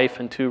young wife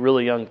and 2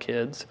 really young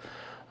kids.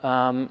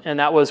 And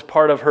that was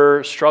part of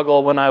her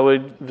struggle when I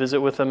would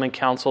visit with them and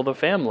counsel the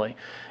family,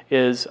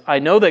 is I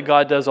know that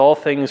God does all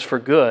things for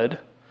good,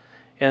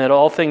 and that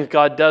all things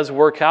God does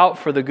work out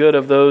for the good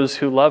of those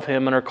who love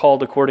Him and are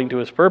called according to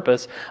His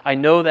purpose. I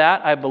know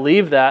that, I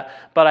believe that,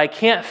 but I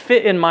can't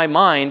fit in my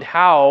mind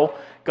how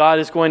God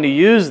is going to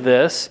use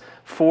this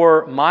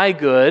for my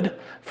good,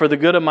 for the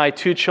good of my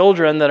 2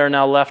 children that are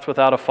now left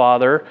without a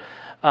father.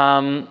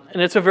 And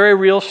it's a very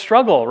real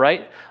struggle,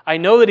 right? I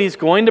know that He's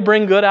going to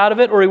bring good out of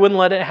it or He wouldn't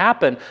let it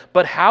happen.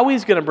 But how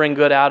He's going to bring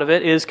good out of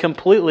it is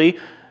completely,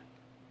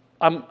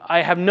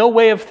 I have no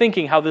way of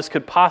thinking how this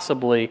could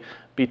possibly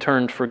be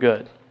turned for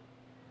good.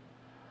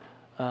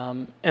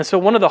 And so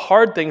one of the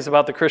hard things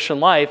about the Christian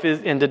life is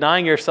in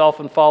denying yourself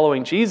and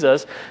following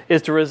Jesus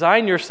is to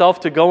resign yourself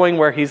to going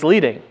where He's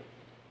leading.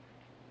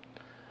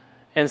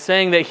 And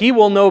saying that He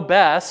will know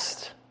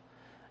best,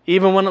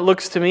 even when it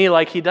looks to me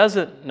like He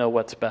doesn't know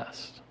what's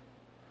best.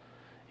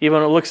 Even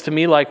when it looks to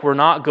me like we're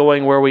not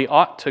going where we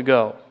ought to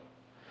go.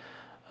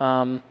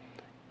 And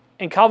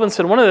Calvin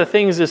said one of the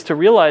things is to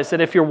realize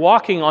that if you're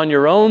walking on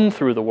your own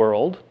through the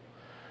world,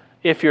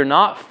 if you're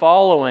not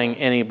following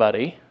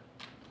anybody,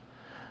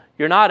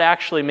 you're not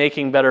actually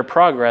making better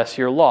progress,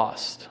 you're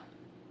lost.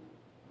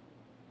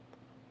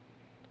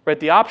 Right?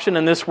 The option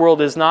in this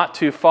world is not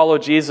to follow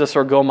Jesus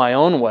or go my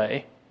own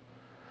way.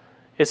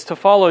 It's to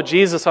follow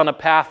Jesus on a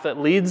path that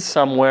leads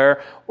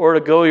somewhere, or to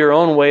go your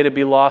own way to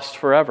be lost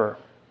forever.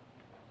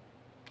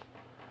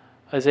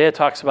 Isaiah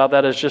talks about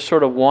that as just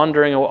sort of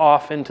wandering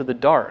off into the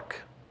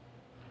dark.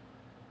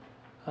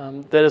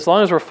 That as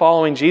long as we're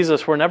following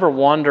Jesus, we're never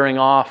wandering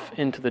off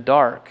into the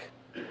dark.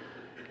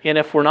 And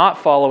if we're not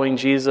following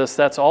Jesus,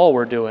 that's all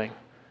we're doing,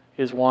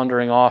 is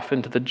wandering off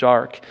into the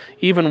dark.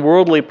 Even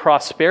worldly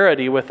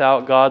prosperity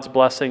without God's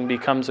blessing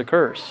becomes a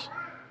curse.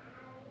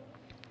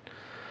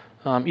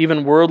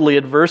 Even worldly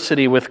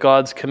adversity with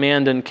God's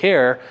command and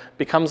care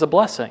becomes a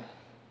blessing.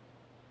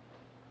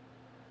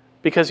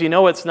 Because you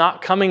know it's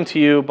not coming to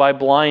you by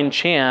blind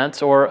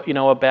chance or,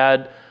 a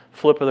bad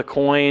flip of the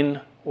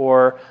coin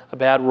or a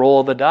bad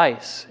roll of the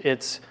dice.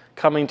 It's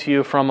coming to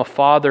you from a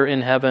Father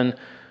in heaven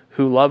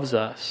who loves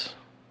us.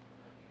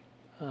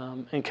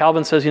 And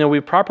Calvin says, we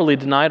properly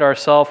denied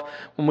ourselves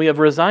when we have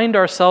resigned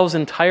ourselves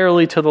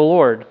entirely to the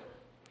Lord,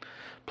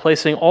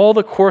 placing all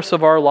the course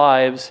of our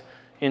lives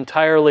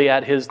entirely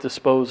at His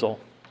disposal.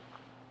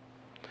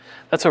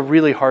 That's a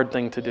really hard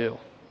thing to do.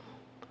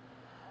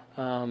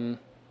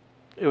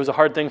 It was a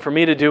hard thing for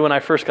me to do when I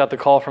first got the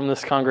call from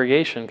this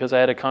congregation, because I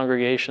had a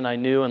congregation I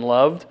knew and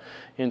loved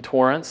in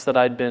Torrance that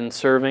I'd been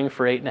serving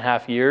for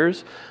 8.5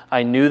 years.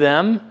 I knew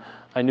them.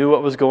 I knew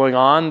what was going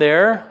on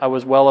there. I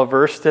was well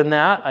versed in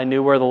that. I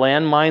knew where the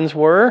landmines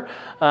were.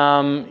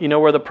 You know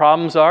where the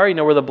problems are. You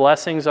know where the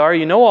blessings are.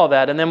 You know all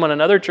that. And then when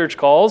another church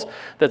calls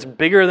that's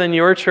bigger than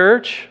your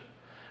church,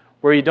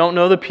 where you don't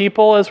know the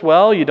people as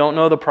well, you don't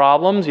know the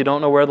problems, you don't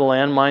know where the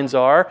landmines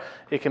are,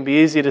 it can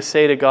be easy to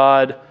say to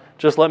God,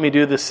 just let me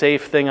do the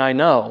safe thing I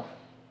know,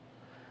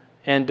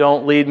 and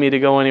don't lead me to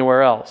go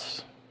anywhere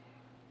else.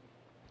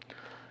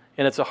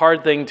 And it's a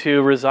hard thing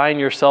to resign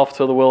yourself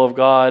to the will of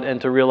God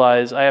and to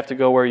realize I have to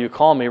go where you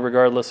call me,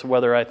 regardless of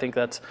whether I think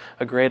that's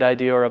a great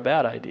idea or a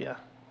bad idea.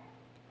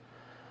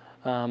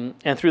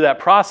 And through that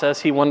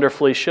process, He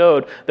wonderfully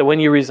showed that when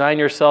you resign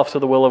yourself to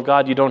the will of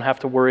God, you don't have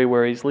to worry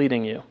where He's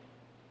leading you.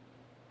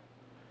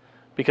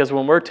 Because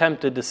when we're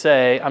tempted to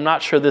say, I'm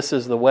not sure this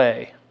is the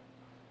way,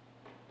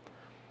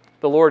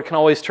 the Lord can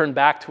always turn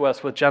back to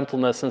us with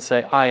gentleness and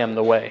say, I am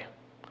the way.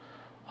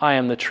 I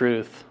am the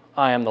truth.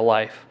 I am the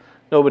life.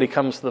 Nobody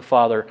comes to the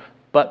Father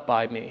but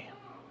by me.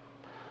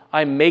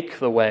 I make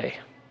the way.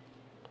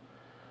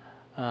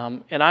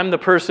 And I'm the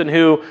person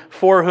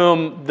for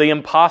whom the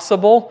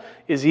impossible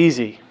is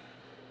easy.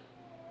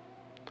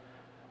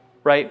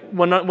 Right?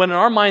 When in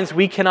our minds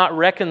we cannot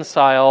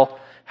reconcile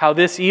how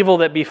this evil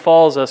that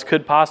befalls us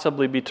could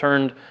possibly be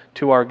turned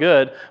to our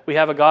good, we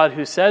have a God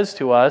who says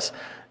to us,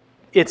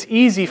 it's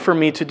easy for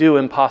me to do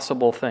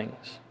impossible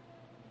things.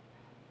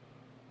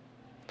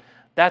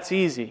 That's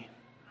easy.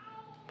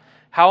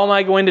 How am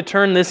I going to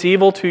turn this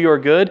evil to your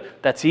good?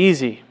 That's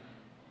easy.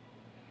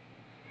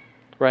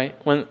 Right?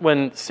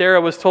 When Sarah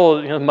was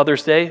told,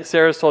 Mother's Day,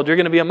 Sarah's told, you're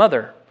going to be a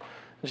mother.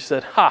 And she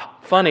said,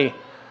 funny,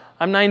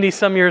 I'm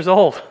 90-some years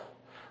old.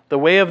 The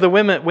way of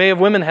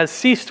women has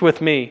ceased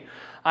with me.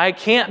 I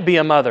can't be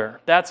a mother.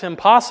 That's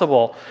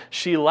impossible.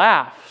 She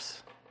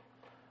laughs,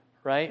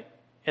 right?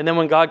 And then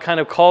when God kind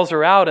of calls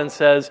her out and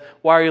says,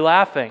 why are you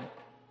laughing?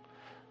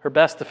 Her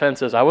best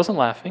defense is, I wasn't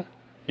laughing.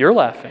 You're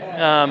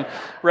laughing,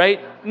 right?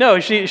 No,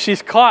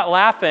 she's caught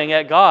laughing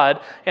at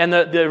God. And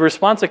the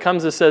response that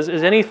comes that says,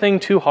 is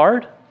anything too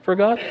hard for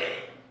God?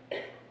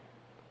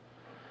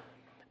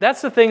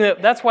 That's the thing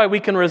that's why we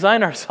can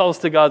resign ourselves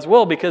to God's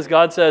will, because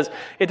God says,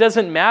 it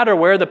doesn't matter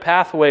where the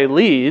pathway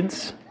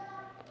leads.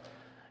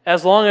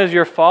 As long as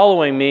you're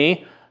following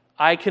me,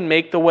 I can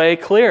make the way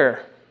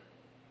clear.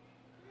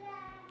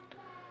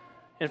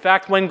 In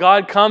fact, when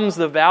God comes,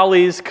 the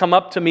valleys come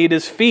up to meet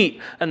his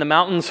feet, and the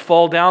mountains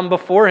fall down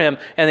before him,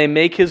 and they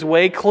make his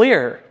way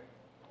clear.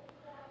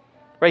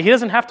 Right? He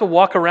doesn't have to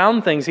walk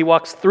around things, he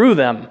walks through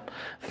them.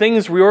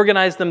 Things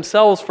reorganize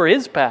themselves for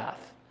his path.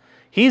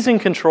 He's in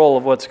control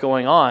of what's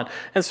going on.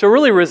 And so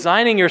really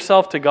resigning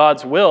yourself to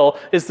God's will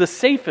is the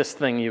safest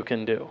thing you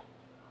can do,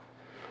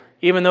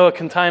 even though it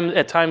can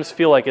at times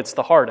feel like it's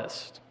the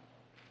hardest.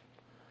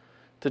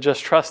 To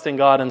just trust in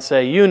God and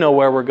say, you know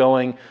where we're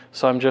going,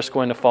 so I'm just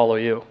going to follow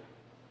you.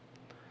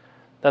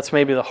 That's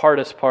maybe the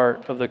hardest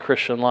part of the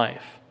Christian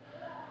life.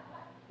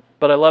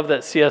 But I love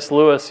that C.S.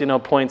 Lewis,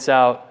 points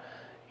out,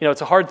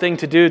 it's a hard thing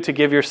to do to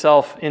give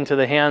yourself into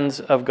the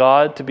hands of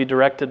God, to be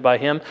directed by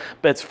him,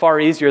 but it's far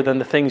easier than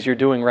the things you're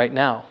doing right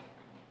now.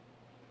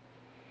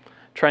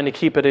 Trying to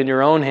keep it in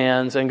your own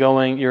hands and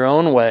going your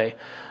own way.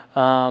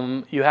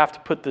 You have to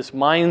put this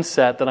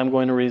mindset that I'm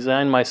going to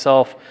resign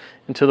myself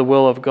into the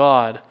will of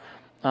God.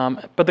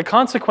 But the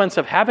consequence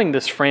of having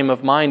this frame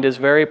of mind is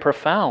very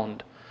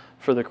profound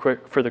for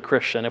the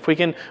Christian. If we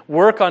can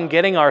work on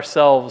getting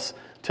ourselves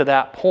to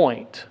that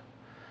point,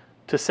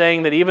 to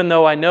saying that even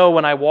though I know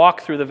when I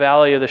walk through the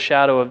valley of the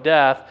shadow of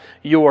death,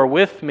 you are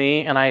with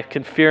me and I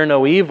can fear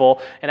no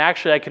evil, and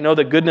actually I can know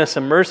that goodness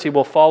and mercy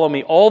will follow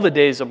me all the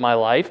days of my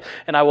life,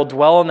 and I will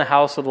dwell in the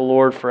house of the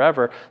Lord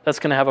forever, that's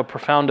going to have a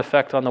profound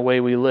effect on the way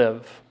we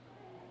live.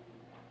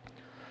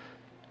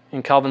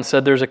 And Calvin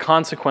said there's a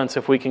consequence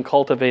if we can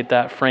cultivate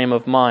that frame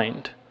of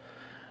mind,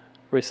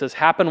 where he says,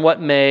 happen what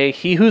may,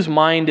 he whose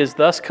mind is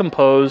thus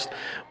composed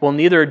will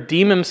neither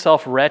deem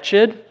himself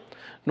wretched,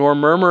 nor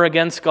murmur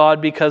against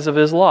God because of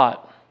his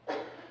lot.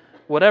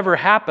 Whatever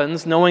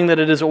happens, knowing that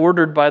it is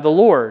ordered by the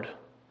Lord.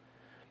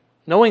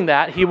 Knowing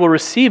that, he will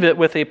receive it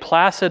with a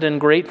placid and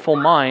grateful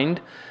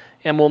mind,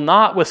 and will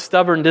not with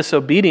stubborn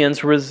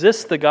disobedience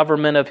resist the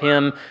government of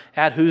him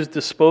at whose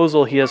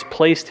disposal he has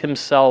placed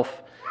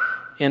himself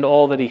and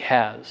all that he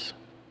has.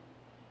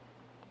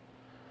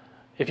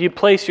 If you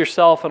place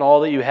yourself and all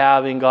that you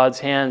have in God's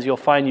hands, you'll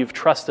find you've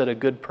trusted a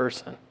good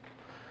person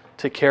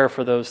to care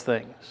for those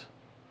things.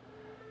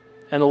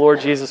 And the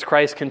Lord Jesus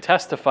Christ can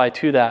testify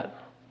to that,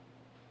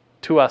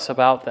 to us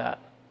about that.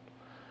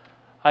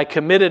 I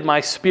committed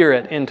my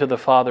spirit into the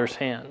Father's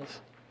hands,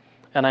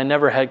 and I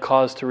never had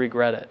cause to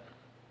regret it,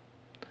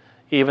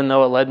 even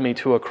though it led me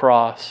to a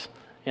cross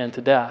and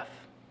to death.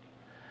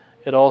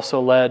 It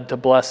also led to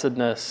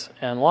blessedness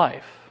and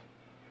life.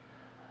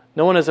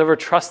 No one has ever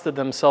trusted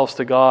themselves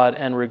to God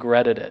and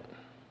regretted it,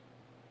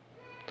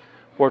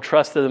 or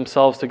trusted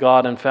themselves to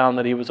God and found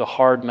that he was a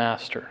hard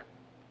master.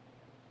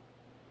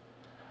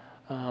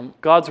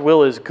 God's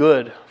will is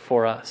good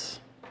for us.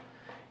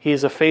 He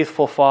is a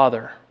faithful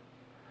Father.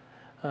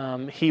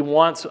 He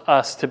wants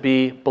us to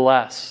be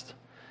blessed.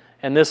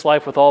 And this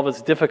life, with all of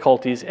its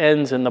difficulties,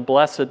 ends in the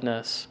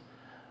blessedness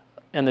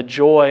and the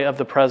joy of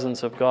the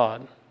presence of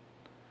God.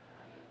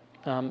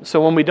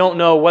 So when we don't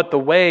know what the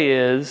way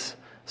is,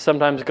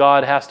 sometimes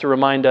God has to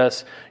remind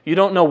us, you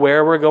don't know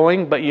where we're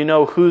going, but you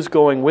know who's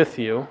going with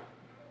you.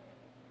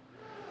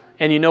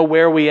 And you know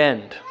where we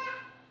end.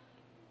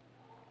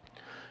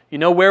 You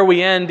know where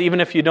we end,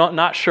 even if you're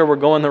not sure we're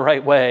going the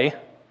right way.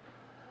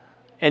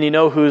 And you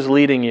know who's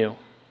leading you.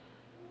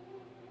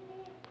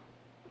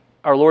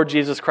 Our Lord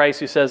Jesus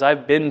Christ, who says,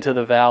 I've been to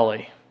the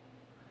valley,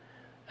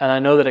 and I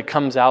know that it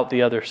comes out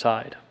the other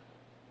side.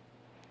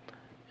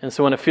 And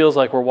so when it feels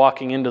like we're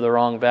walking into the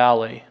wrong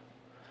valley,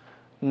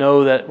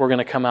 know that we're going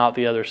to come out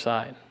the other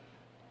side.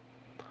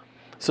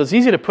 So it's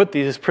easy to put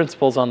these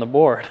principles on the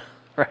board,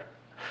 right?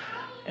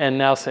 And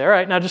now say, all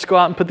right, now just go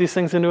out and put these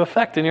things into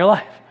effect in your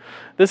life.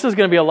 This is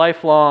going to be a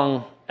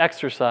lifelong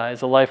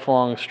exercise, a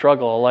lifelong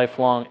struggle, a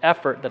lifelong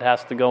effort that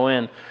has to go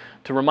in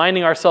to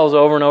reminding ourselves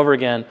over and over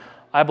again,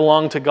 I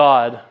belong to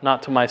God,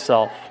 not to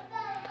myself.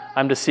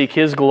 I'm to seek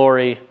his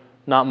glory,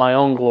 not my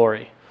own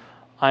glory.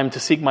 I'm to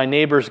seek my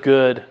neighbor's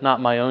good,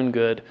 not my own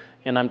good.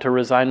 And I'm to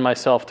resign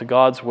myself to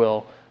God's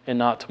will and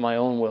not to my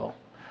own will.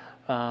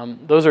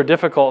 Those are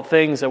difficult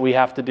things that we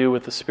have to do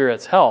with the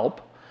Spirit's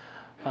help.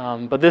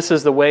 But this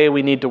is the way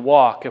we need to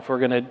walk if we're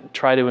going to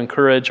try to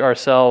encourage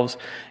ourselves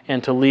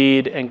and to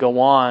lead and go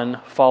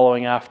on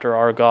following after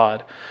our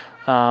God.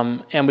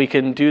 And we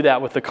can do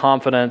that with the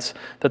confidence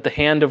that the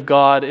hand of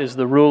God is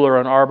the ruler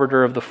and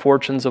arbiter of the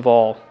fortunes of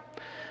all.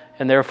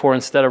 And therefore,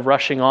 instead of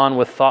rushing on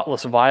with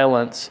thoughtless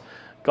violence,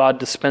 God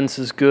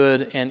dispenses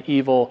good and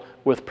evil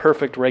with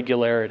perfect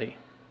regularity.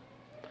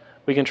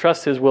 We can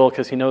trust his will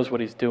because he knows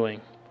what he's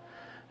doing,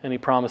 and he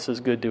promises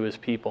good to his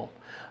people.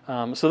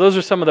 So those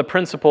are some of the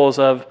principles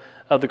of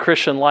the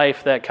Christian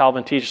life that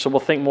Calvin teaches. So we'll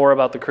think more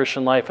about the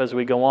Christian life as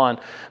we go on.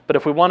 But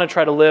if we want to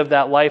try to live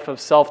that life of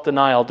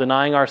self-denial,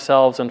 denying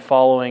ourselves and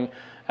following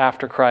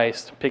after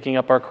Christ, picking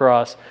up our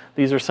cross,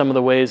 these are some of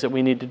the ways that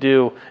we need to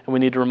do, and we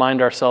need to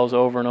remind ourselves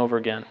over and over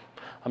again.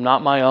 I'm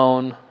not my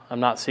own. I'm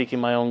not seeking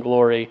my own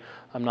glory.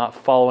 I'm not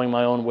following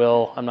my own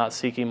will. I'm not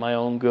seeking my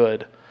own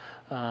good.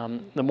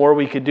 The more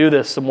we could do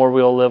this, the more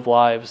we'll live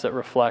lives that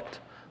reflect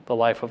the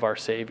life of our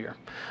Savior.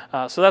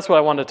 So that's what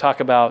I wanted to talk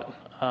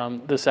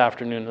about this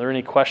afternoon. Are there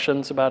any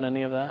questions about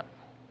any of that?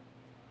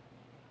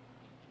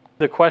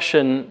 The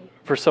question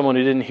for someone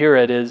who didn't hear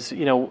it is,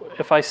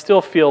 if I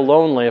still feel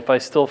lonely, if I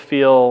still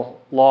feel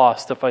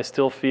lost, if I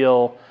still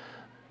feel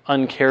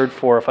uncared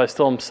for, if I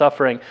still am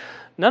suffering,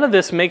 none of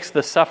this makes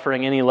the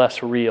suffering any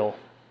less real.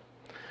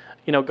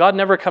 God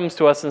never comes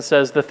to us and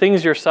says, the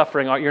things you're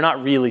suffering, you're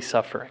not really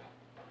suffering.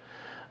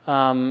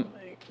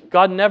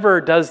 God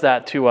never does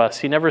that to us.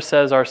 He never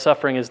says our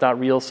suffering is not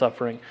real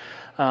suffering.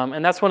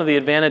 And that's one of the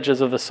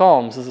advantages of the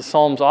Psalms, is the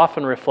Psalms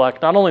often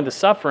reflect not only the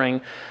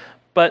suffering,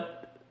 but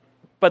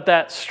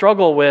that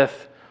struggle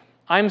with,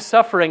 I'm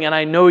suffering and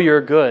I know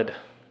you're good.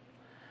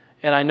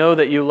 And I know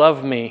that you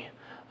love me.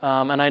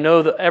 And I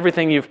know that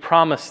everything you've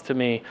promised to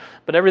me,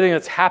 but everything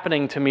that's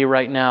happening to me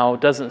right now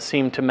doesn't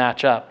seem to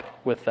match up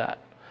with that.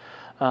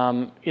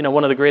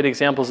 One of the great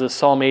examples is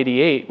Psalm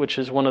 88, which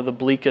is one of the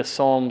bleakest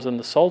psalms in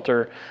the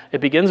Psalter. It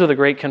begins with a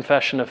great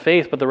confession of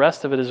faith, but the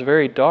rest of it is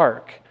very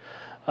dark.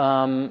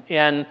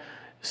 And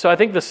so I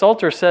think the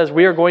Psalter says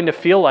we are going to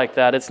feel like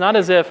that. It's not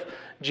as if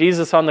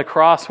Jesus on the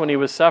cross, when he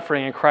was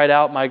suffering and cried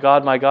out, my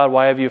God,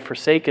 why have you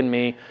forsaken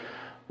me?"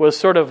 was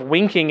sort of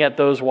winking at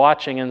those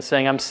watching and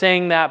saying, I'm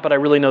saying that, but I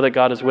really know that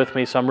God is with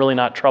me, so I'm really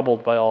not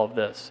troubled by all of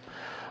this.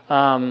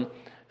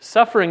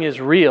 Suffering is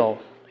real,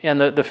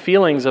 and the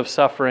feelings of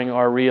suffering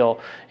are real,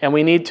 and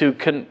we need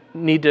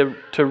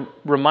to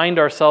remind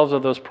ourselves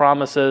of those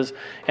promises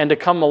and to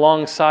come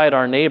alongside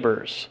our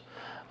neighbors.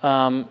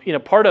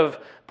 Part of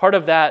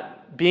that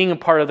being a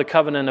part of the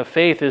covenant of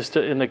faith is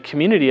in the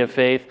community of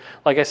faith,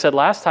 like I said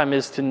last time,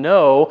 is to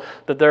know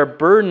that there are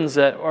burdens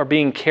that are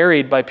being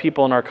carried by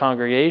people in our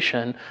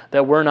congregation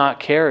that we're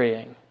not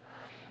carrying.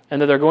 And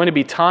that there are going to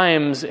be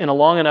times in a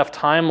long enough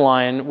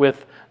timeline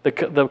with the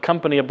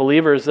company of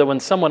believers that when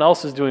someone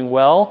else is doing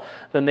well,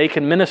 then they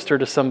can minister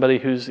to somebody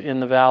who's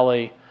in the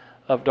valley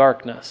of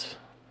darkness,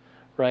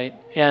 right?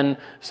 And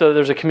so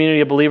there's a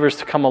community of believers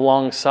to come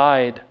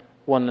alongside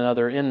one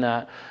another in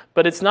that.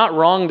 But it's not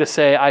wrong to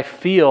say, I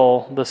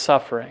feel the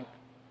suffering.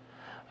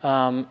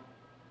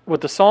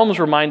 What the Psalms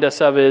remind us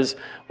of is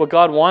what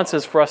God wants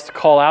is for us to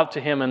call out to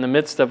Him in the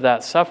midst of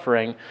that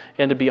suffering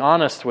and to be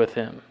honest with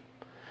Him.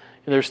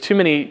 And there's too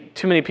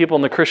many people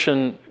in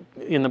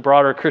the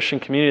broader Christian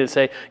community that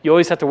say, you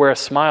always have to wear a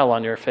smile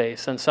on your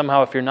face. And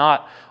somehow if you're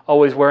not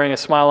always wearing a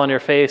smile on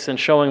your face and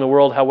showing the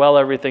world how well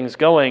everything's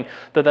going,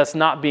 that's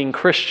not being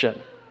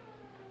Christian.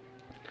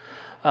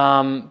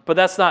 But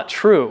that's not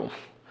true.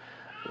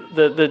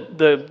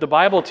 The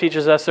Bible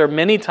teaches us there are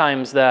many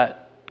times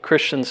that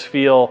Christians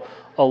feel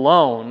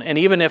alone. And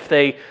even if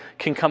they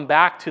can come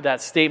back to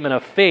that statement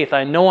of faith,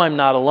 I know I'm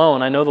not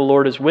alone. I know the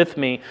Lord is with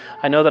me.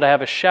 I know that I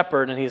have a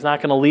shepherd and He's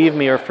not going to leave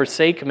me or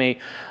forsake me.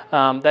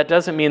 That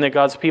doesn't mean that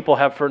God's people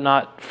have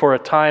for a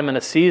time and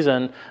a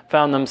season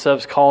found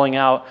themselves calling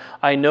out,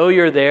 I know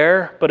you're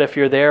there, but if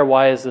you're there,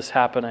 why is this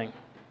happening?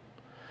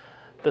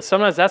 That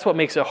sometimes that's what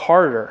makes it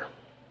harder,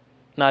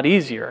 not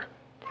easier.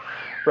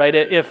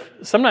 Right?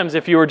 Sometimes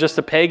if you were just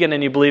a pagan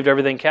and you believed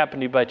everything happened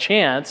to you by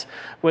chance,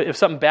 if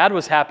something bad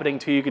was happening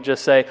to you, you could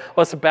just say,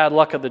 well, it's the bad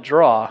luck of the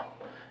draw.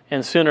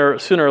 And sooner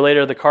or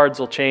later the cards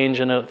will change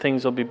and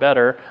things will be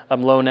better.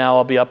 I'm low now,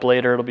 I'll be up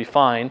later, it'll be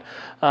fine.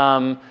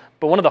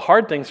 But one of the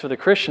hard things for the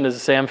Christian is to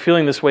say, I'm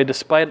feeling this way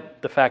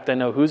despite the fact I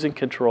know who's in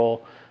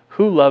control,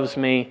 who loves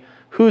me,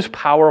 who's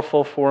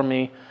powerful for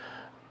me.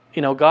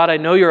 God, I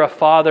know you're a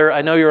father.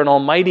 I know you're an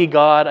almighty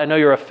God. I know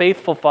you're a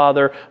faithful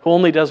father who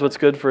only does what's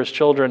good for his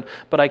children.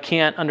 But I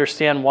can't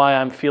understand why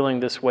I'm feeling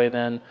this way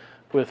then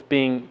with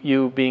being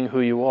who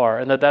you are.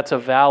 And that's a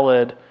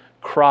valid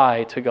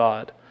cry to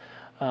God.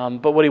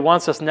 But what He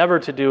wants us never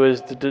to do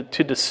is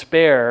to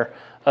despair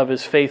of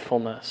His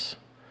faithfulness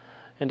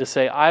and to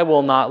say, I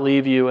will not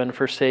leave you and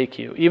forsake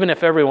you. Even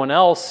if everyone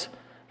else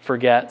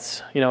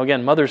forgets.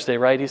 Again, Mother's Day,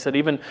 right? He said,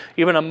 even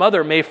a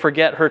mother may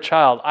forget her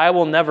child. I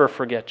will never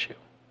forget you.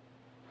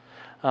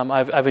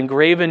 I've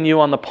engraven you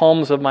on the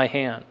palms of my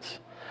hands.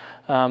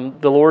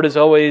 The Lord is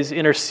always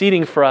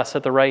interceding for us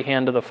at the right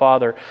hand of the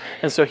Father.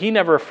 And so He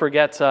never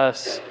forgets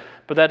us,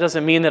 but that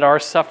doesn't mean that our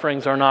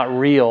sufferings are not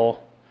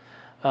real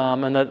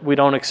and that we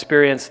don't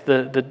experience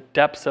the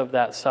depths of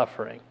that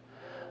suffering.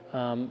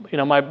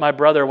 My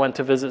brother went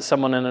to visit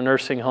someone in a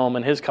nursing home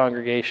in his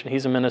congregation.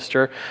 He's a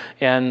minister.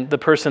 And the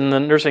person in the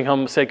nursing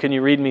home said, can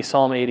you read me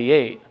Psalm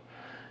 88?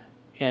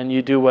 And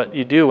you do what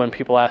you do when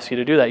people ask you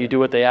to do that. You do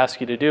what they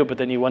ask you to do, but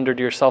then you wonder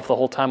to yourself the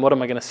whole time, what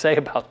am I going to say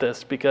about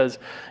this? Because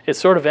it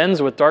sort of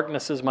ends with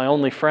darkness is my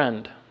only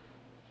friend.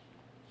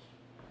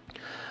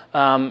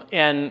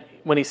 And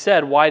when he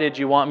said, why did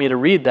you want me to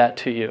read that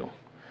to you?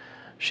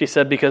 She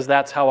said, because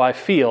that's how I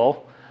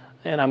feel,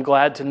 and I'm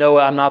glad to know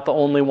I'm not the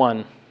only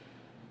one.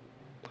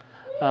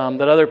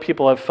 That other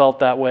people have felt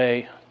that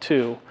way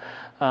too.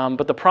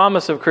 But the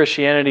promise of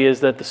Christianity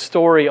is that the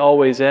story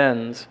always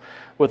ends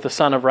with the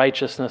Son of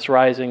Righteousness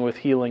rising with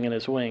healing in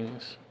His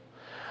wings.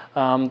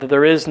 that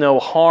there is no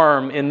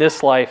harm in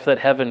this life that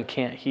heaven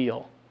can't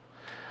heal.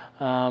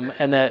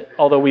 And that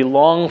although we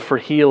long for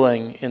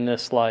healing in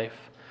this life,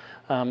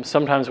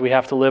 sometimes we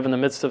have to live in the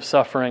midst of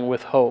suffering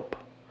with hope,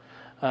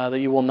 that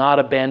you will not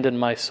abandon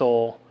my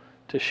soul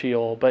to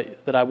Sheol,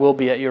 but that I will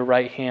be at your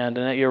right hand,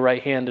 and at your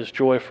right hand is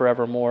joy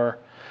forevermore.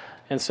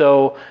 And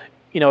so,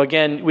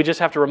 again, we just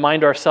have to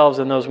remind ourselves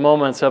in those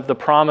moments of the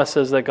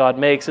promises that God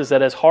makes, is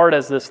that as hard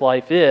as this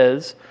life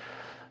is,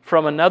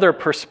 from another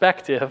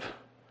perspective,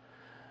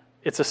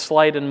 it's a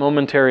slight and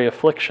momentary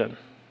affliction.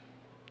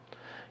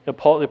 The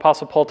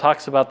Apostle Paul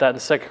talks about that in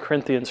 2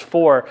 Corinthians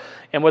 4.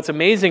 And what's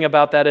amazing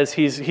about that is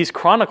he's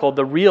chronicled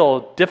the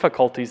real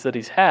difficulties that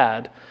he's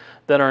had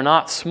that are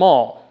not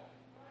small.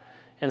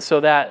 And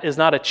so that is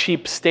not a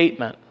cheap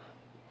statement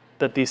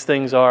that these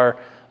things are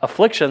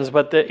afflictions,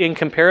 but that in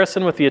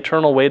comparison with the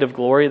eternal weight of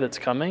glory that's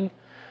coming,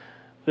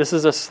 this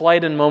is a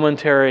slight and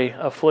momentary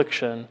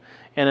affliction,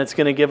 and it's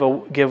going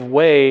to give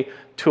way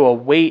to a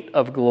weight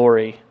of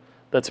glory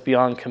that's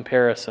beyond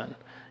comparison.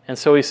 And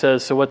so he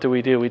says, so what do?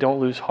 We don't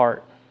lose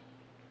heart.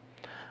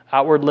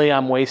 Outwardly,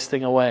 I'm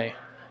wasting away.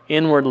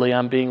 Inwardly,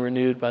 I'm being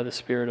renewed by the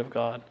Spirit of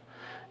God.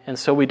 And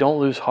so we don't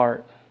lose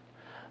heart.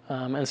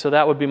 And so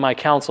that would be my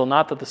counsel,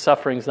 not that the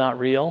suffering's not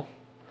real,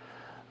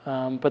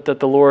 but that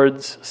the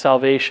Lord's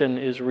salvation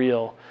is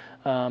real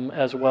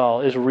as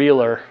well, is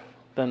realer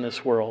than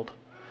this world.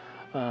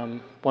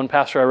 One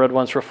pastor I read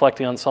once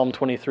reflecting on Psalm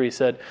 23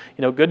 said,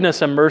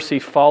 goodness and mercy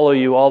follow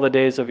you all the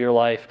days of your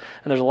life.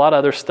 And there's a lot of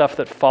other stuff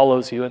that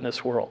follows you in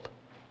this world.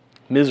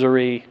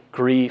 Misery,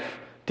 grief,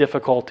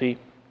 difficulty.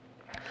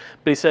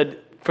 But he said,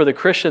 for the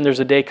Christian,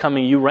 there's a day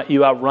coming,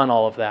 you outrun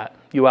all of that.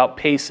 You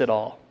outpace it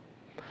all.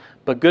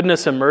 But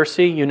goodness and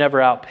mercy, you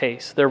never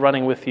outpace. They're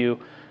running with you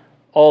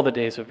all the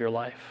days of your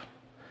life.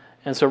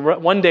 And so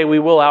one day we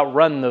will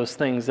outrun those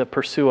things that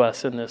pursue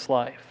us in this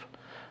life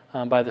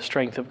by the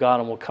strength of God,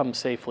 and we'll come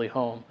safely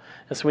home.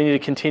 And so we need to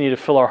continue to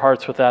fill our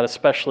hearts with that,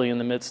 especially in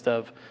the midst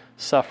of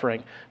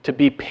suffering, to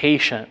be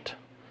patient.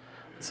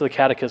 So the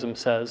Catechism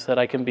says that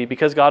I can be,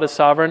 because God is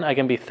sovereign, I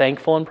can be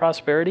thankful in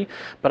prosperity,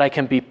 but I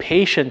can be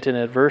patient in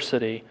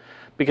adversity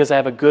because I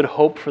have a good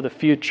hope for the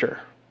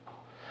future.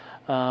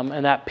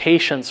 And that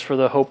patience for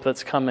the hope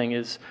that's coming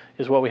is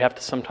what we have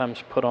to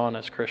sometimes put on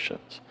as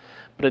Christians.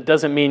 But it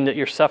doesn't mean that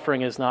your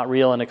suffering is not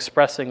real, and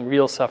expressing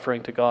real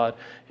suffering to God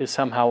is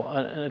somehow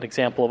an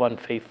example of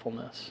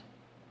unfaithfulness.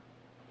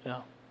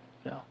 Yeah.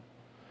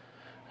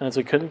 And it's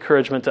an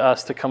encouragement to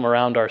us to come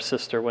around our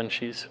sister when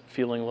she's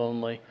feeling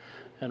lonely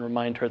and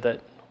remind her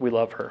that we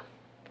love her.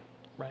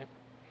 Right?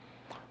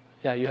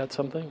 Yeah, you had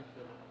something?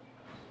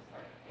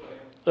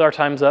 Our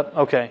time's up?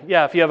 Okay.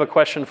 Yeah, if you have a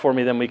question for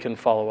me, then we can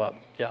follow up.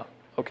 Yeah.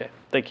 Okay.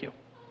 Thank you.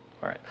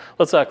 All right.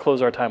 Let's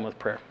close our time with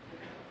prayer.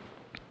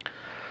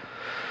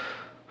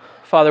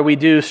 Father, we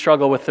do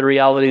struggle with the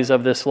realities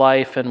of this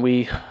life, and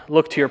we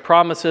look to your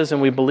promises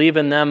and we believe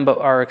in them, but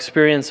our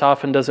experience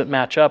often doesn't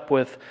match up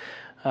with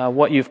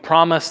what you've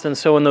promised. And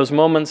so in those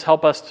moments,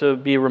 help us to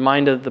be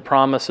reminded that the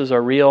promises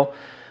are real,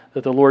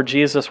 that the Lord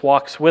Jesus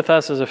walks with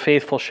us as a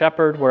faithful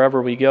shepherd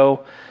wherever we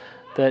go,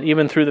 that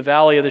even through the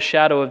valley of the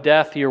shadow of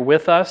death, you're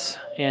with us,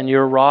 and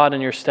your rod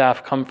and your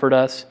staff comfort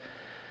us.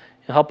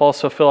 And help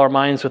also fill our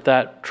minds with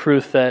that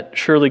truth that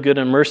surely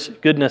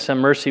goodness and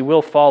mercy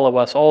will follow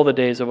us all the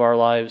days of our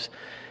lives,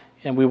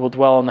 and we will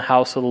dwell in the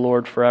house of the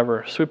Lord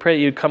forever. So we pray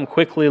that you'd come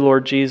quickly,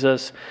 Lord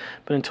Jesus,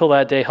 but until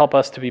that day, help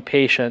us to be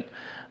patient,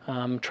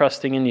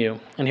 trusting in you.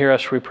 And hear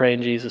us, we pray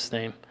in Jesus'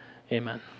 name. Amen.